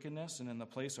is wickedness, and in the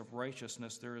place of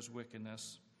righteousness there is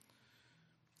wickedness.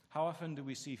 How often do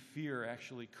we see fear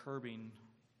actually curbing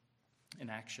an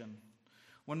action?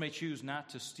 One may choose not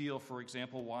to steal, for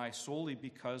example. Why? Solely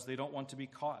because they don't want to be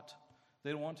caught.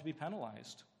 They don't want to be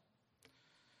penalized.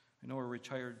 I know a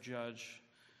retired judge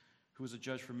who was a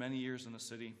judge for many years in the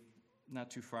city,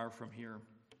 not too far from here.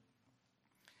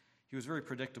 He was very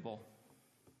predictable.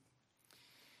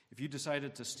 If you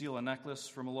decided to steal a necklace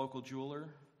from a local jeweler,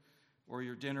 or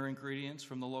your dinner ingredients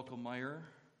from the local Meijer,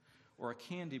 or a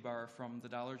candy bar from the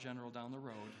Dollar General down the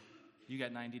road, you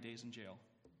got 90 days in jail.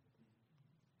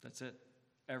 That's it.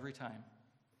 Every time.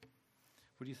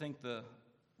 What do you think the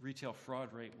retail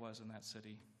fraud rate was in that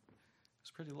city. It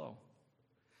was pretty low.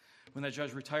 When that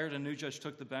judge retired, a new judge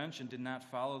took the bench and did not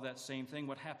follow that same thing.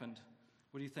 What happened?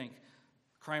 What do you think?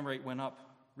 Crime rate went up.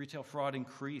 Retail fraud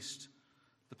increased.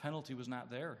 The penalty was not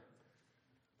there.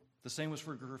 The same was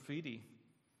for graffiti.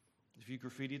 If you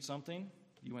graffitied something,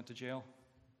 you went to jail.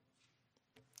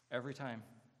 Every time.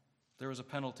 There was a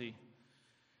penalty.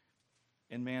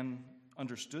 And man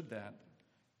understood that.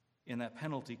 And that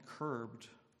penalty curbed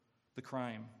the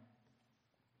crime.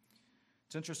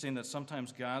 It's interesting that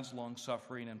sometimes God's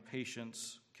long-suffering and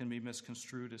patience can be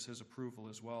misconstrued as his approval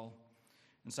as well.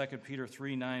 In 2 Peter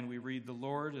 3:9, we read, "The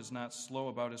Lord is not slow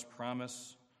about his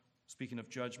promise," speaking of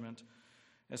judgment,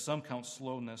 "as some count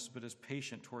slowness, but is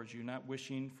patient towards you, not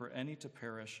wishing for any to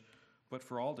perish, but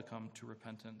for all to come to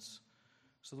repentance."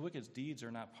 So the wicked's deeds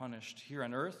are not punished here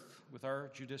on earth with our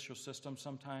judicial system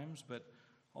sometimes, but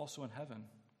also in heaven.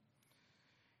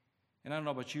 And I don't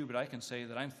know about you, but I can say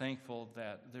that I'm thankful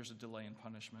that there's a delay in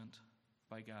punishment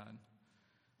by God.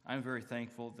 I'm very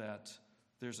thankful that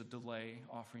there's a delay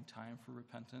offering time for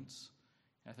repentance.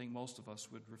 I think most of us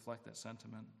would reflect that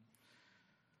sentiment.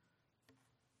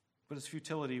 But it's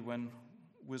futility when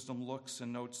wisdom looks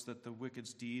and notes that the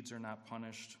wicked's deeds are not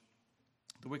punished.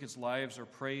 The wicked's lives are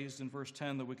praised in verse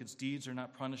 10. The wicked's deeds are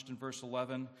not punished in verse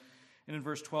 11. And in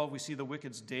verse 12, we see the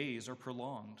wicked's days are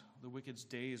prolonged. The wicked's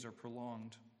days are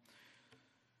prolonged.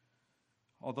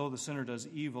 Although the sinner does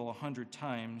evil 100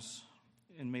 times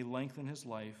and may lengthen his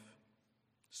life,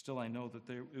 still I know that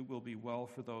it will be well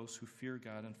for those who fear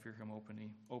God and fear him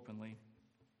openly.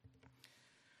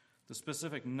 The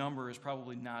specific number is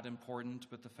probably not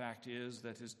important, but the fact is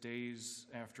that his days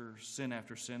after sin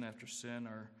after sin after sin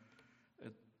are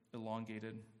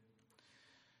elongated.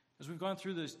 As we've gone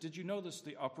through this, did you notice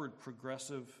the upward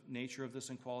progressive nature of this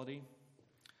inequality?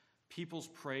 People's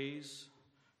praise,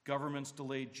 government's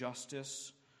delayed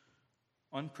justice,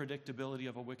 unpredictability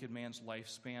of a wicked man's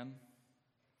lifespan.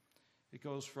 It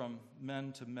goes from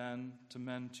men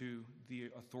to the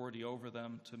authority over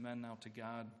them, to men now to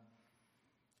God.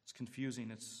 It's confusing.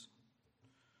 It's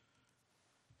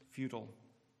futile.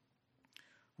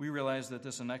 We realize that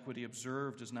this inequity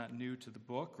observed is not new to the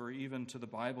book or even to the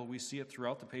Bible. We see it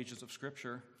throughout the pages of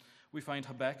Scripture. We find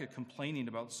Habakkuk complaining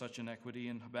about such inequity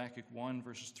in Habakkuk 1,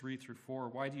 verses 3 through 4.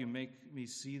 "Why do you make me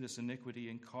see this iniquity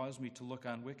and cause me to look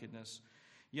on wickedness?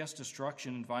 Yes,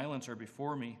 destruction and violence are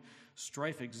before me.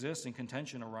 Strife exists and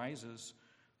contention arises.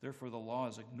 Therefore the law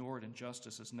is ignored and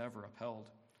justice is never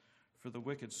upheld. For the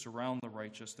wicked surround the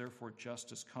righteous. Therefore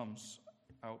justice comes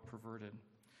out perverted."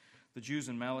 The Jews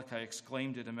in Malachi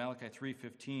exclaimed it in Malachi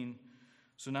 3:15.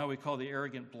 "So now we call the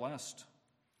arrogant blessed.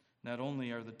 Not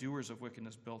only are the doers of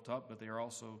wickedness built up, but they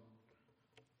also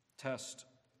test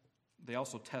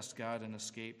God and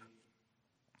escape."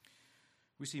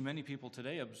 We see many people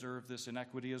today observe this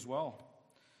inequity as well.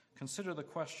 Consider the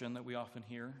question that we often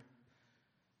hear: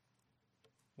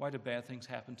 why do bad things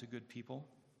happen to good people?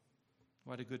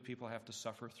 Why do good people have to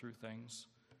suffer through things?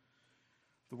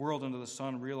 The world under the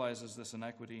sun realizes this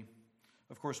inequity.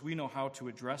 Of course, we know how to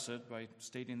address it by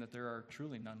stating that there are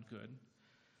truly none good.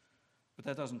 But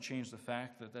that doesn't change the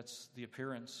fact that that's the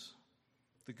appearance.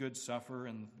 The good suffer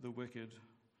and the wicked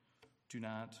do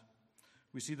not.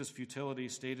 We see this futility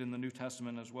stated in the New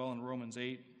Testament as well in Romans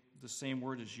 8. The same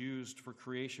word is used, for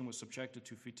creation was subjected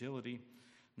to futility,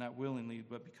 not willingly,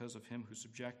 but because of him who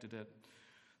subjected it.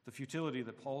 The futility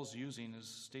that Paul's using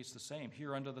states the same.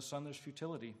 Here under the sun there's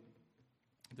futility.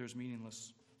 There's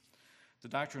meaningless. The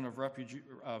doctrine of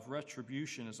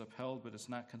retribution is upheld, but it's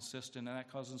not consistent, and that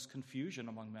causes confusion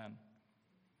among men.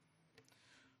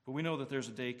 But we know that there's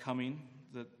a day coming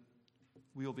that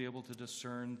we'll be able to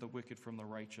discern the wicked from the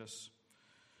righteous.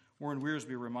 Warren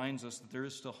Wiersbe reminds us that there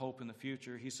is still hope in the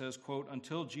future. He says, quote,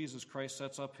 "Until Jesus Christ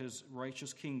sets up his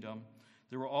righteous kingdom,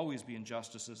 there will always be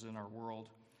injustices in our world.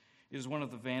 It is one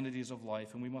of the vanities of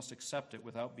life, and we must accept it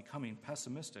without becoming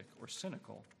pessimistic or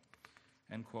cynical."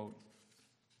 End quote.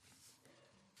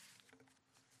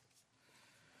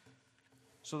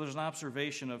 So there's an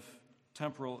observation of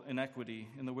temporal inequity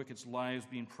in the wicked's lives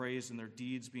being praised and their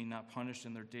deeds being not punished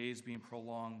and their days being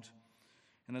prolonged.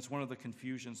 And that's one of the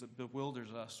confusions that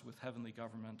bewilders us with heavenly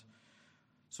government.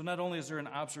 So not only is there an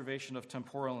observation of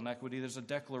temporal inequity, there's a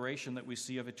declaration that we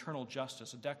see of eternal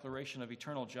justice, a declaration of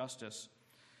eternal justice.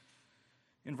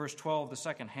 In verse 12, the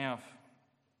second half,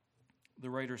 the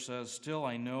writer says, "Still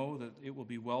I know that it will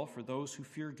be well for those who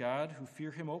fear God, who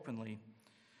fear him openly.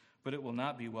 But it will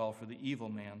not be well for the evil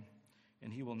man,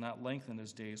 and he will not lengthen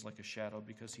his days like a shadow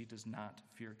because he does not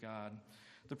fear God."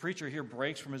 The preacher here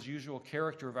breaks from his usual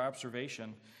character of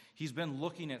observation. He's been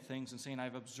looking at things and saying,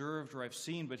 I've observed or I've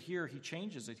seen, but here he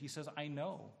changes it. He says, I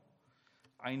know.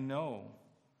 I know.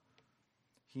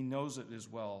 He knows it as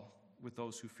well with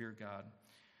those who fear God.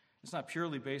 It's not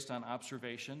purely based on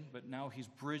observation, but now he's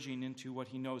bridging into what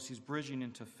he knows. He's bridging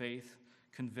into faith,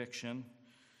 conviction.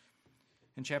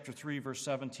 In chapter 3, verse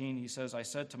 17, he says, I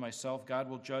said to myself, God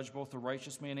will judge both the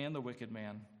righteous man and the wicked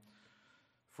man.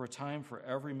 For a time for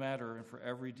every matter and for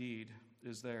every deed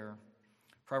is there.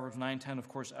 Proverbs 9:10, of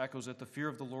course, echoes it. The fear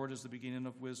of the Lord is the beginning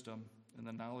of wisdom, and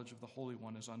the knowledge of the Holy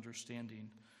One is understanding.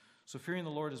 So fearing the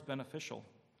Lord is beneficial.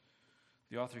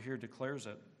 The author here declares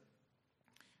it.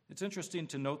 It's interesting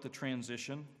to note the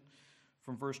transition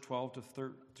from verse 12 to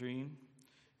 13.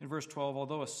 In verse 12,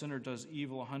 although a sinner does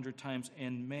evil 100 times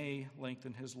and may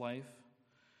lengthen his life,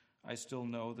 I still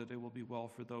know that it will be well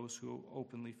for those who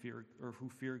openly fear, or who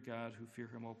fear God, who fear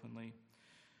him openly.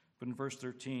 But in verse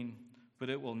 13, but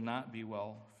it will not be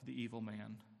well for the evil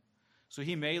man. So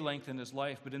he may lengthen his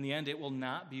life, but in the end it will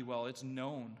not be well. It's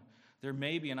known. There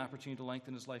may be an opportunity to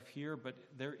lengthen his life here, but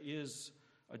there is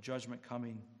a judgment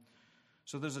coming.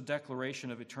 So there's a declaration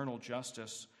of eternal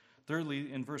justice.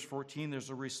 Thirdly, in verse 14, there's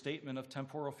a restatement of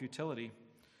temporal futility.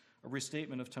 A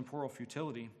restatement of temporal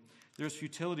futility. There's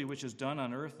futility which is done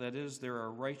on earth, that is, there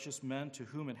are righteous men to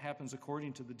whom it happens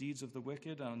according to the deeds of the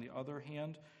wicked. On the other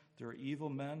hand, there are evil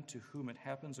men to whom it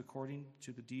happens according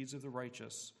to the deeds of the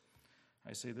righteous.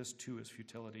 I say this too is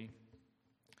futility.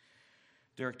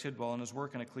 Derek Tidball, in his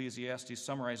work on Ecclesiastes,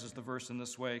 summarizes the verse in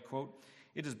this way, quote,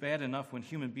 it is bad enough when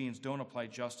human beings don't apply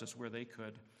justice where they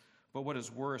could, but what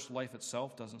is worse, life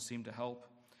itself doesn't seem to help.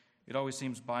 It always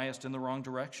seems biased in the wrong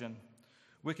direction.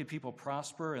 Wicked people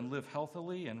prosper and live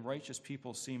healthily, and righteous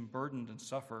people seem burdened and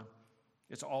suffer.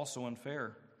 It's also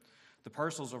unfair. The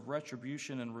parcels of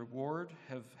retribution and reward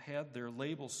have had their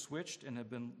labels switched and have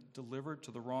been delivered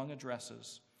to the wrong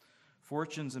addresses.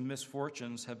 Fortunes and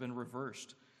misfortunes have been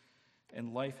reversed,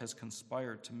 and life has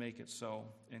conspired to make it so,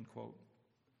 end quote.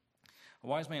 A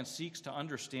wise man seeks to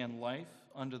understand life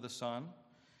under the sun.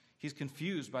 He's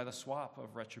confused by the swap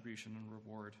of retribution and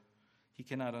reward. He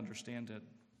cannot understand it.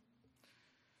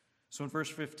 So in verse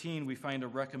 15, we find a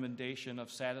recommendation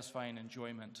of satisfying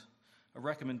enjoyment. A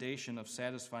recommendation of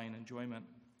satisfying enjoyment.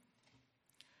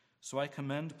 So I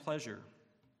commend pleasure.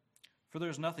 For there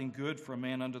is nothing good for a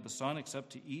man under the sun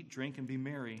except to eat, drink, and be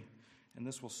merry. And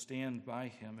this will stand by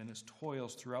him in his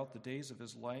toils throughout the days of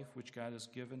his life, which God has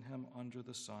given him under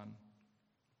the sun.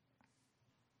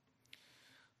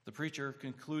 The preacher,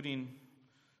 concluding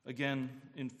again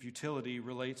in futility,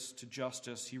 relates to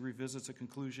justice. He revisits a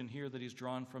conclusion here that he's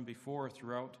drawn from before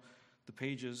throughout the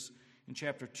pages in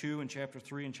chapter 2 and chapter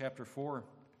 3 and chapter 4.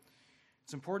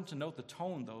 It's important to note the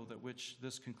tone, though, that which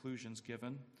this conclusion is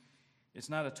given. It's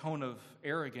not a tone of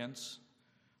arrogance,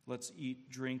 let's eat,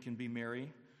 drink, and be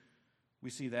merry. We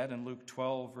see that in Luke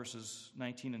 12, verses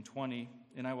 19 and 20.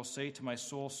 And I will say to my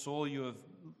soul, soul,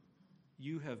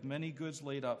 you have many goods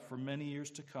laid up for many years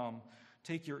to come.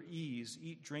 Take your ease,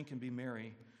 eat, drink, and be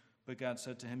merry. But God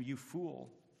said to him, you fool,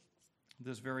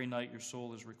 this very night your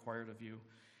soul is required of you,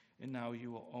 and now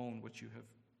you will own what you have,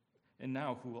 and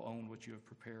now who will own what you have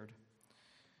prepared?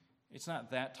 It's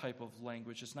not that type of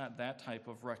language. It's not that type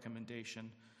of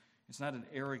recommendation. It's not an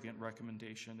arrogant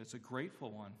recommendation. It's a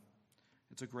grateful one.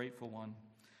 It's a grateful one.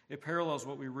 It parallels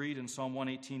what we read in Psalm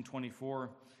 118:24.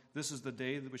 This is the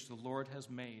day which the Lord has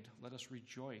made. Let us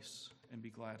rejoice and be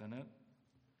glad in it.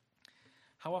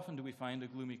 How often do we find a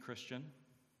gloomy Christian?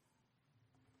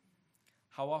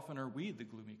 How often are we the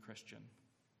gloomy Christian?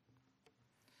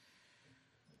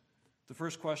 The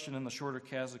first question in the shorter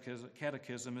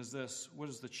catechism is this: what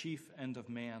is the chief end of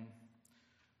man?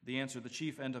 The answer: the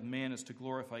chief end of man is to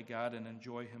glorify God and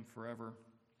enjoy him forever.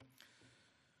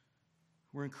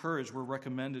 We're encouraged, we're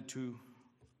recommended to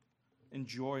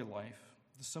enjoy life,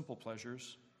 the simple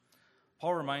pleasures.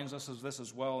 Paul reminds us of this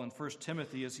as well in 1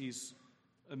 Timothy as he's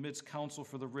amidst counsel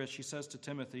for the rich. He says to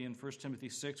Timothy in 1 Timothy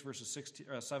 6, verses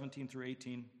 17 through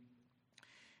 18,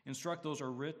 instruct those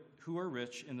who are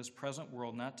rich in this present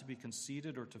world not to be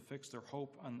conceited or to fix their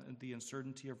hope on the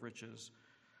uncertainty of riches,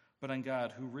 but on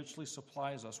God, who richly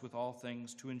supplies us with all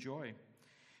things to enjoy.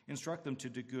 Instruct them to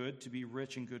do good, to be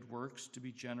rich in good works, to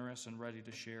be generous and ready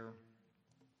to share.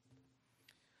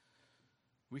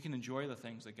 We can enjoy the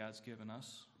things that God's given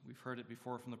us. We've heard it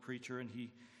before from the preacher, and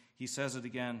he says it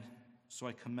again. So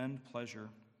I commend pleasure.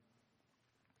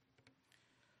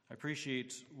 I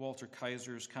appreciate Walter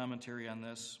Kaiser's commentary on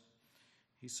this.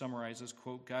 He summarizes,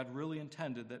 quote, God really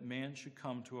intended that man should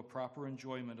come to a proper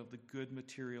enjoyment of the good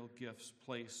material gifts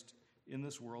placed in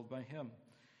this world by him,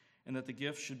 and that the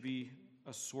gifts should be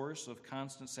a source of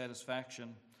constant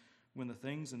satisfaction when the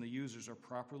things and the users are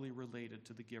properly related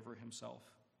to the giver himself,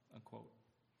 unquote.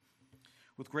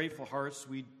 With grateful hearts,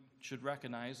 we should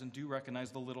recognize and do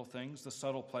recognize the little things, the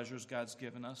subtle pleasures God's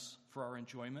given us for our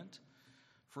enjoyment.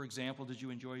 For example, did you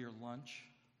enjoy your lunch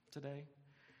today?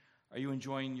 Are you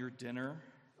enjoying your dinner?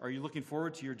 Are you looking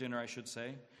forward to your dinner, I should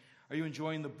say? Are you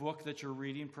enjoying the book that you're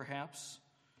reading, perhaps?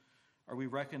 Are we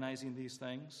recognizing these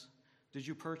things? Did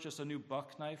you purchase a new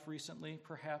buck knife recently,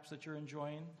 perhaps, that you're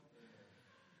enjoying?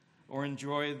 Or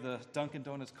enjoy the Dunkin'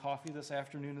 Donuts coffee this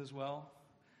afternoon as well?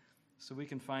 So we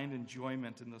can find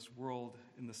enjoyment in this world,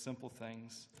 in the simple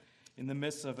things, in the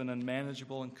midst of an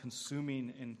unmanageable and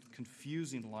consuming and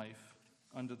confusing life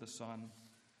under the sun.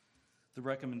 The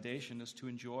recommendation is to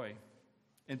enjoy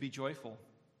and be joyful.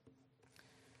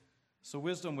 So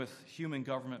wisdom with human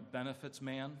government benefits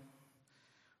man.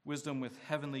 Wisdom with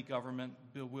heavenly government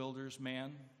bewilders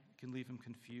man, can leave him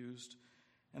confused.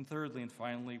 And thirdly and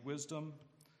finally, wisdom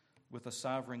with a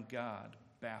sovereign God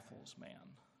baffles man.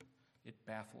 It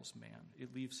baffles man.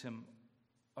 It leaves him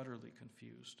utterly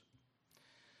confused.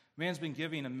 Man's been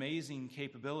given amazing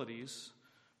capabilities,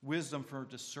 wisdom for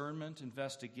discernment,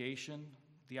 investigation,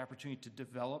 the opportunity to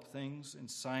develop things in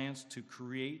science, to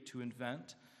create, to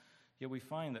invent. Yet we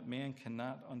find that man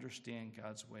cannot understand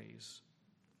God's ways.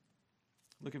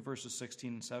 Look at verses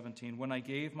 16 and 17. When I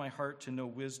gave my heart to know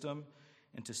wisdom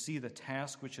and to see the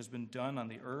task which has been done on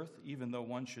the earth, even though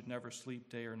one should never sleep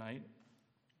day or night,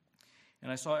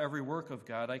 and I saw every work of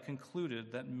God, I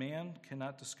concluded that man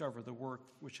cannot discover the work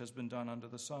which has been done under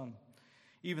the sun.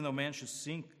 Even though man should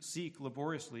seek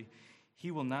laboriously,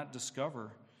 he will not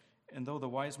discover. And though the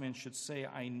wise man should say,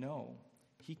 I know,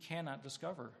 he cannot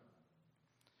discover.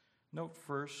 Note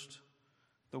first,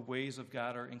 the ways of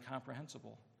God are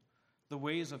incomprehensible. The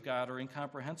ways of God are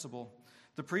incomprehensible.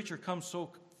 The preacher comes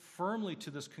so firmly to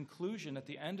this conclusion at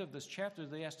the end of this chapter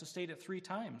that he has to state it 3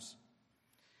 times.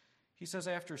 He says,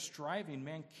 after striving,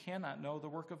 man cannot know the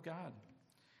work of God.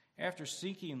 After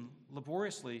seeking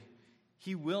laboriously,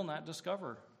 he will not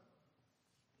discover.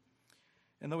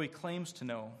 And though he claims to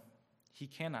know, he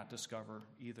cannot discover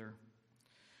either.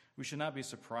 We should not be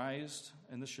surprised,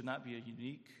 and this should not be a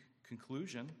unique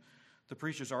conclusion. The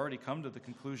preacher's already come to the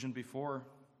conclusion before.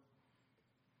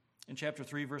 In chapter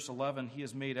 3, verse 11, he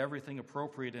has made everything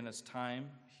appropriate in its time.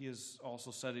 He has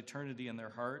also set eternity in their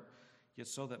heart, yet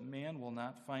so that man will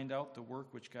not find out the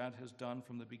work which God has done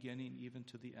from the beginning even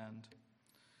to the end.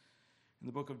 In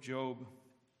the book of Job,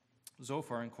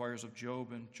 Zophar inquires of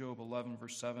Job in Job 11,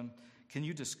 verse 7, can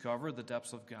you discover the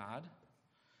depths of God?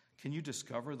 Can you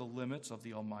discover the limits of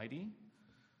the Almighty?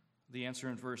 The answer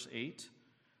in verse 8,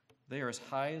 they are as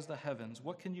high as the heavens.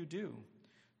 What can you do?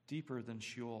 Deeper than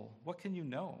Sheol. What can you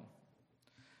know?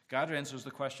 God answers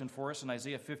the question for us in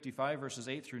Isaiah 55, verses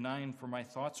 8 through 9, for my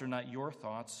thoughts are not your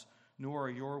thoughts, nor are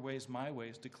your ways my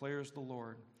ways, declares the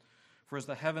Lord. For as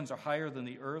the heavens are higher than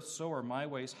the earth, so are my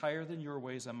ways higher than your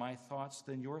ways, and my thoughts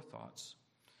than your thoughts.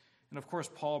 And of course,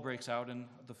 Paul breaks out in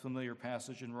the familiar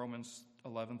passage in Romans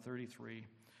 11:33.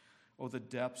 Oh, the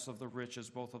depths of the riches,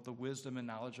 both of the wisdom and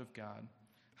knowledge of God.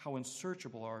 How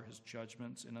unsearchable are his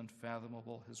judgments and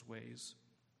unfathomable his ways.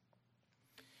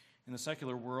 In the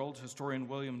secular world, historian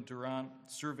William Durant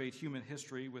surveyed human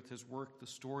history with his work, The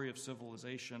Story of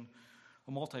Civilization,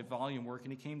 a multi-volume work,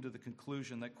 and he came to the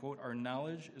conclusion that, quote, our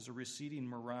knowledge is a receding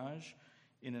mirage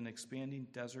in an expanding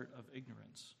desert of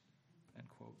ignorance, end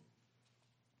quote.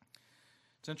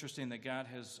 It's interesting that God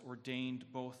has ordained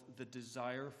both the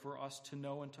desire for us to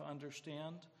know and to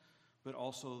understand, but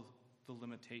also the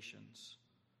limitations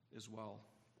as well.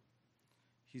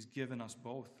 He's given us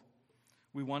both.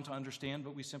 We want to understand,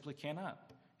 but we simply cannot.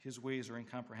 His ways are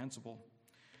incomprehensible.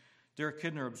 Derek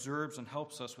Kidner observes and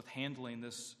helps us with handling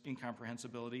this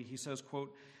incomprehensibility. He says,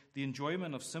 quote, the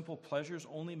enjoyment of simple pleasures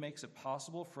only makes it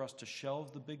possible for us to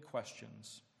shelve the big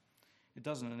questions. It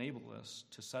doesn't enable us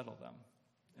to settle them,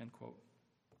 end quote.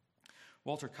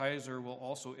 Walter Kaiser will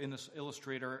also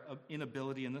illustrate our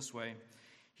inability in this way.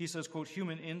 He says, quote,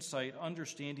 human insight,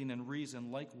 understanding, and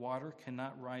reason, like water,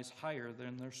 cannot rise higher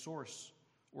than their source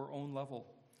or own level.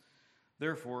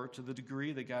 Therefore, to the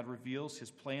degree that God reveals his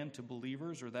plan to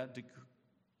believers, or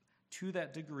to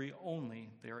that degree only,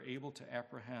 they are able to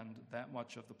apprehend that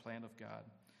much of the plan of God.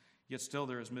 Yet still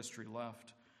there is mystery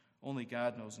left. Only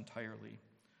God knows entirely.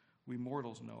 We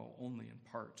mortals know only in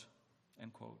part,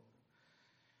 end quote.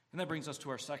 And that brings us to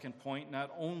our second point.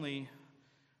 Not only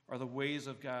are the ways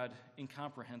of God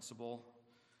incomprehensible,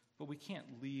 but we can't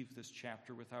leave this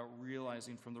chapter without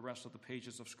realizing from the rest of the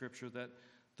pages of Scripture that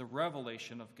the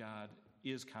revelation of God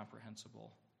is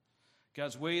comprehensible.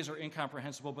 God's ways are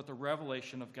incomprehensible, but the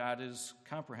revelation of God is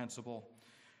comprehensible.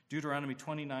 Deuteronomy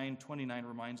 29:29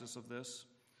 reminds us of this.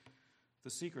 The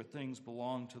secret things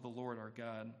belong to the Lord our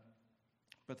God,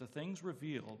 but the things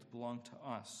revealed belong to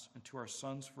us and to our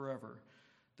sons forever,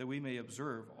 that we may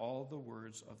observe all the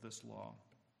words of this law.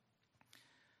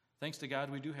 Thanks to God,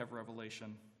 we do have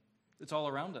revelation. It's all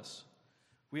around us.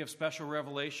 We have special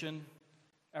revelation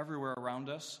everywhere around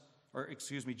us,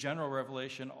 general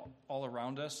revelation all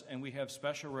around us, and we have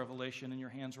special revelation in your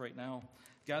hands right now.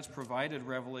 God's provided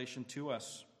revelation to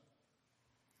us.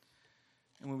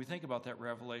 And when we think about that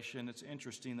revelation, it's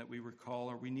interesting that we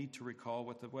need to recall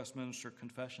what the Westminster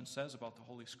Confession says about the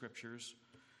Holy Scriptures.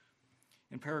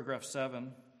 In paragraph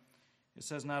 7, it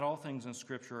says, "Not all things in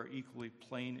Scripture are equally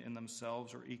plain in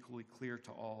themselves or equally clear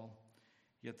to all.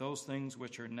 Yet those things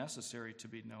which are necessary to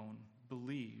be known,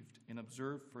 believed, and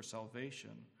observed for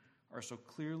salvation are so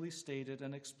clearly stated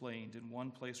and explained in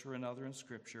one place or another in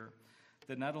Scripture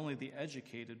that not only the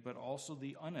educated but also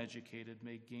the uneducated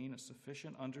may gain a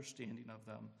sufficient understanding of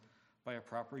them by a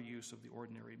proper use of the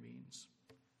ordinary means."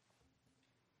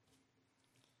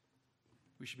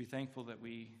 We should be thankful that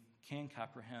we can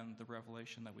comprehend the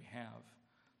revelation that we have,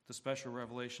 the special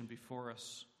revelation before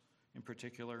us in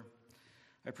particular.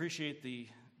 I appreciate the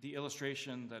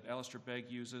illustration that Alistair Begg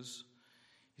uses.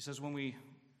 He says when we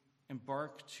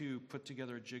embark to put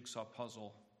together a jigsaw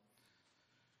puzzle,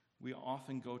 we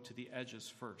often go to the edges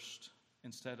first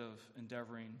instead of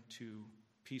endeavoring to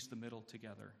piece the middle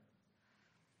together.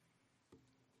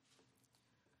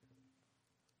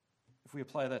 If we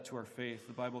apply that to our faith,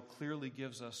 the Bible clearly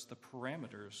gives us the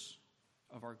parameters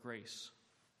of our grace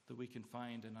that we can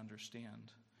find and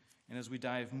understand. And as we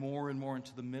dive more and more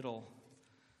into the middle,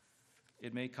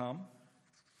 it may come,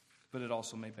 but it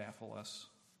also may baffle us.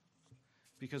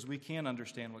 Because we can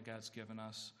understand what God's given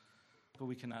us, but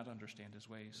we cannot understand his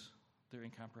ways. They're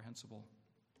incomprehensible.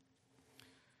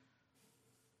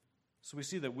 So we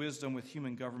see that wisdom with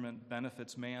human government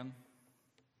benefits man.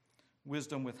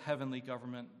 Wisdom with heavenly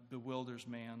government bewilders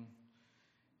man.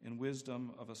 And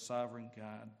wisdom of a sovereign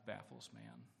God baffles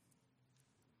man.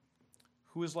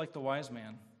 Who is like the wise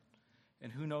man?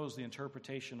 And who knows the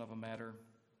interpretation of a matter?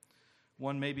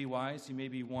 One may be wise, he may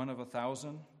be one of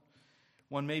 1,000.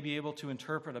 One may be able to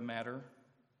interpret a matter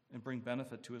and bring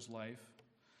benefit to his life.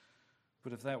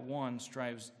 But if that one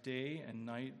strives day and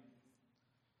night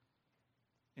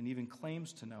and even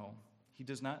claims to know, he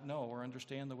does not know or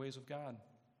understand the ways of God.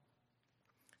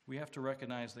 We have to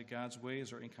recognize that God's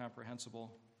ways are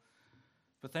incomprehensible.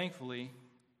 But thankfully,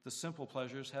 the simple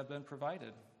pleasures have been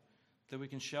provided, that we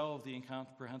can shelve the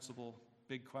incomprehensible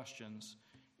big questions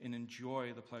and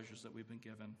enjoy the pleasures that we've been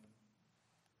given.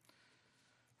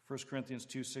 1 Corinthians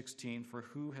 2:16, "For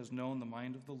who has known the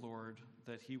mind of the Lord,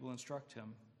 that he will instruct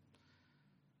him?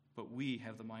 But we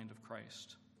have the mind of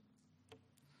Christ."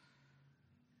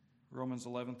 Romans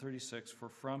 11:36, "For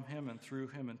from him and through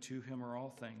him and to him are all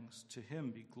things. To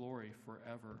him be glory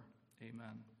forever.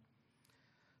 Amen."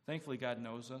 Thankfully, God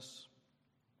knows us.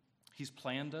 He's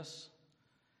planned us.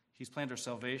 He's planned our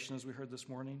salvation, as we heard this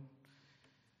morning.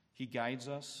 He guides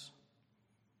us.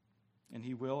 And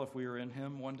he will, if we are in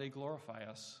him, one day glorify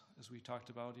us, as we talked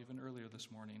about even earlier this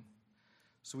morning.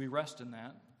 So we rest in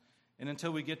that. And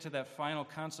until we get to that final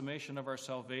consummation of our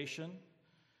salvation,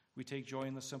 we take joy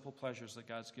in the simple pleasures that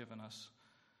God's given us,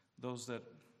 those that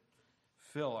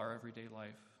fill our everyday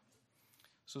life.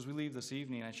 So as we leave this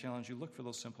evening, I challenge you, look for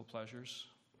those simple pleasures.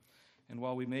 And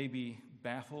while we may be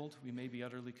baffled, we may be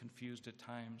utterly confused at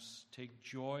times, take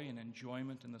joy and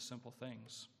enjoyment in the simple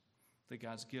things that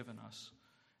God's given us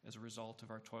as a result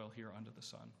of our toil here under the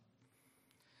sun.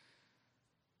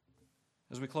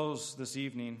 As we close this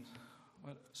evening,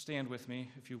 stand with me,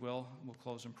 if you will. We'll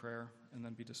close in prayer and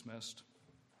then be dismissed.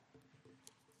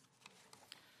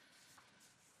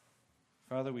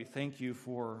 Father, we thank you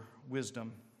for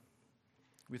wisdom.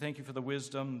 We thank you for the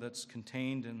wisdom that's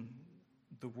contained in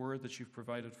the word that you've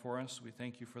provided for us. We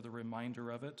thank you for the reminder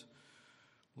of it.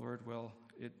 Lord, well,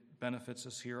 it benefits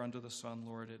us here under the sun,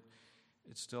 Lord. It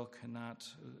still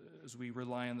cannot, as we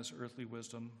rely on this earthly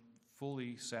wisdom,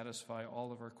 fully satisfy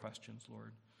all of our questions,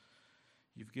 Lord.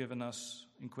 You've given us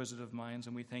inquisitive minds,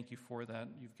 and we thank you for that.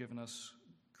 You've given us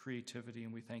creativity,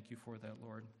 and we thank you for that,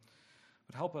 Lord.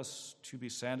 But help us to be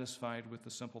satisfied with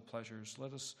the simple pleasures.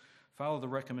 Let us follow the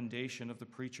recommendation of the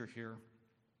preacher here.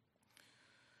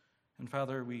 And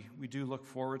Father, we do look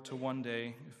forward to one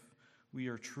day, if we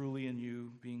are truly in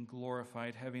you, being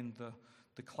glorified, having the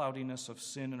cloudiness of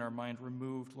sin in our mind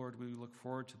removed. Lord, we look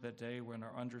forward to that day when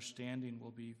our understanding will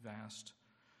be vast.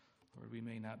 Lord, we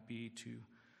may not be to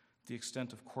the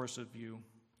extent of course of view,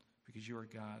 because you are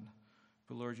God,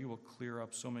 But Lord, you will clear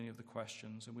up so many of the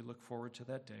questions, and we look forward to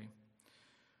that day.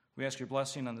 We ask your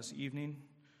blessing on this evening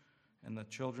and the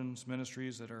children's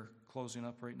ministries that are closing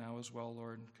up right now as well,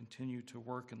 Lord. Continue to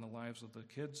work in the lives of the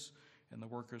kids and the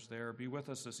workers there. Be with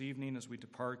us this evening as we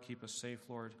depart. Keep us safe,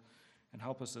 Lord, and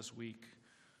help us this week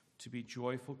to be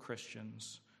joyful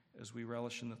Christians as we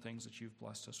relish in the things that you've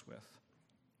blessed us with.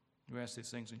 We ask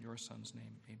these things in your Son's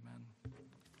name. Amen.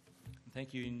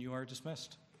 Thank you, and you are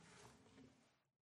dismissed.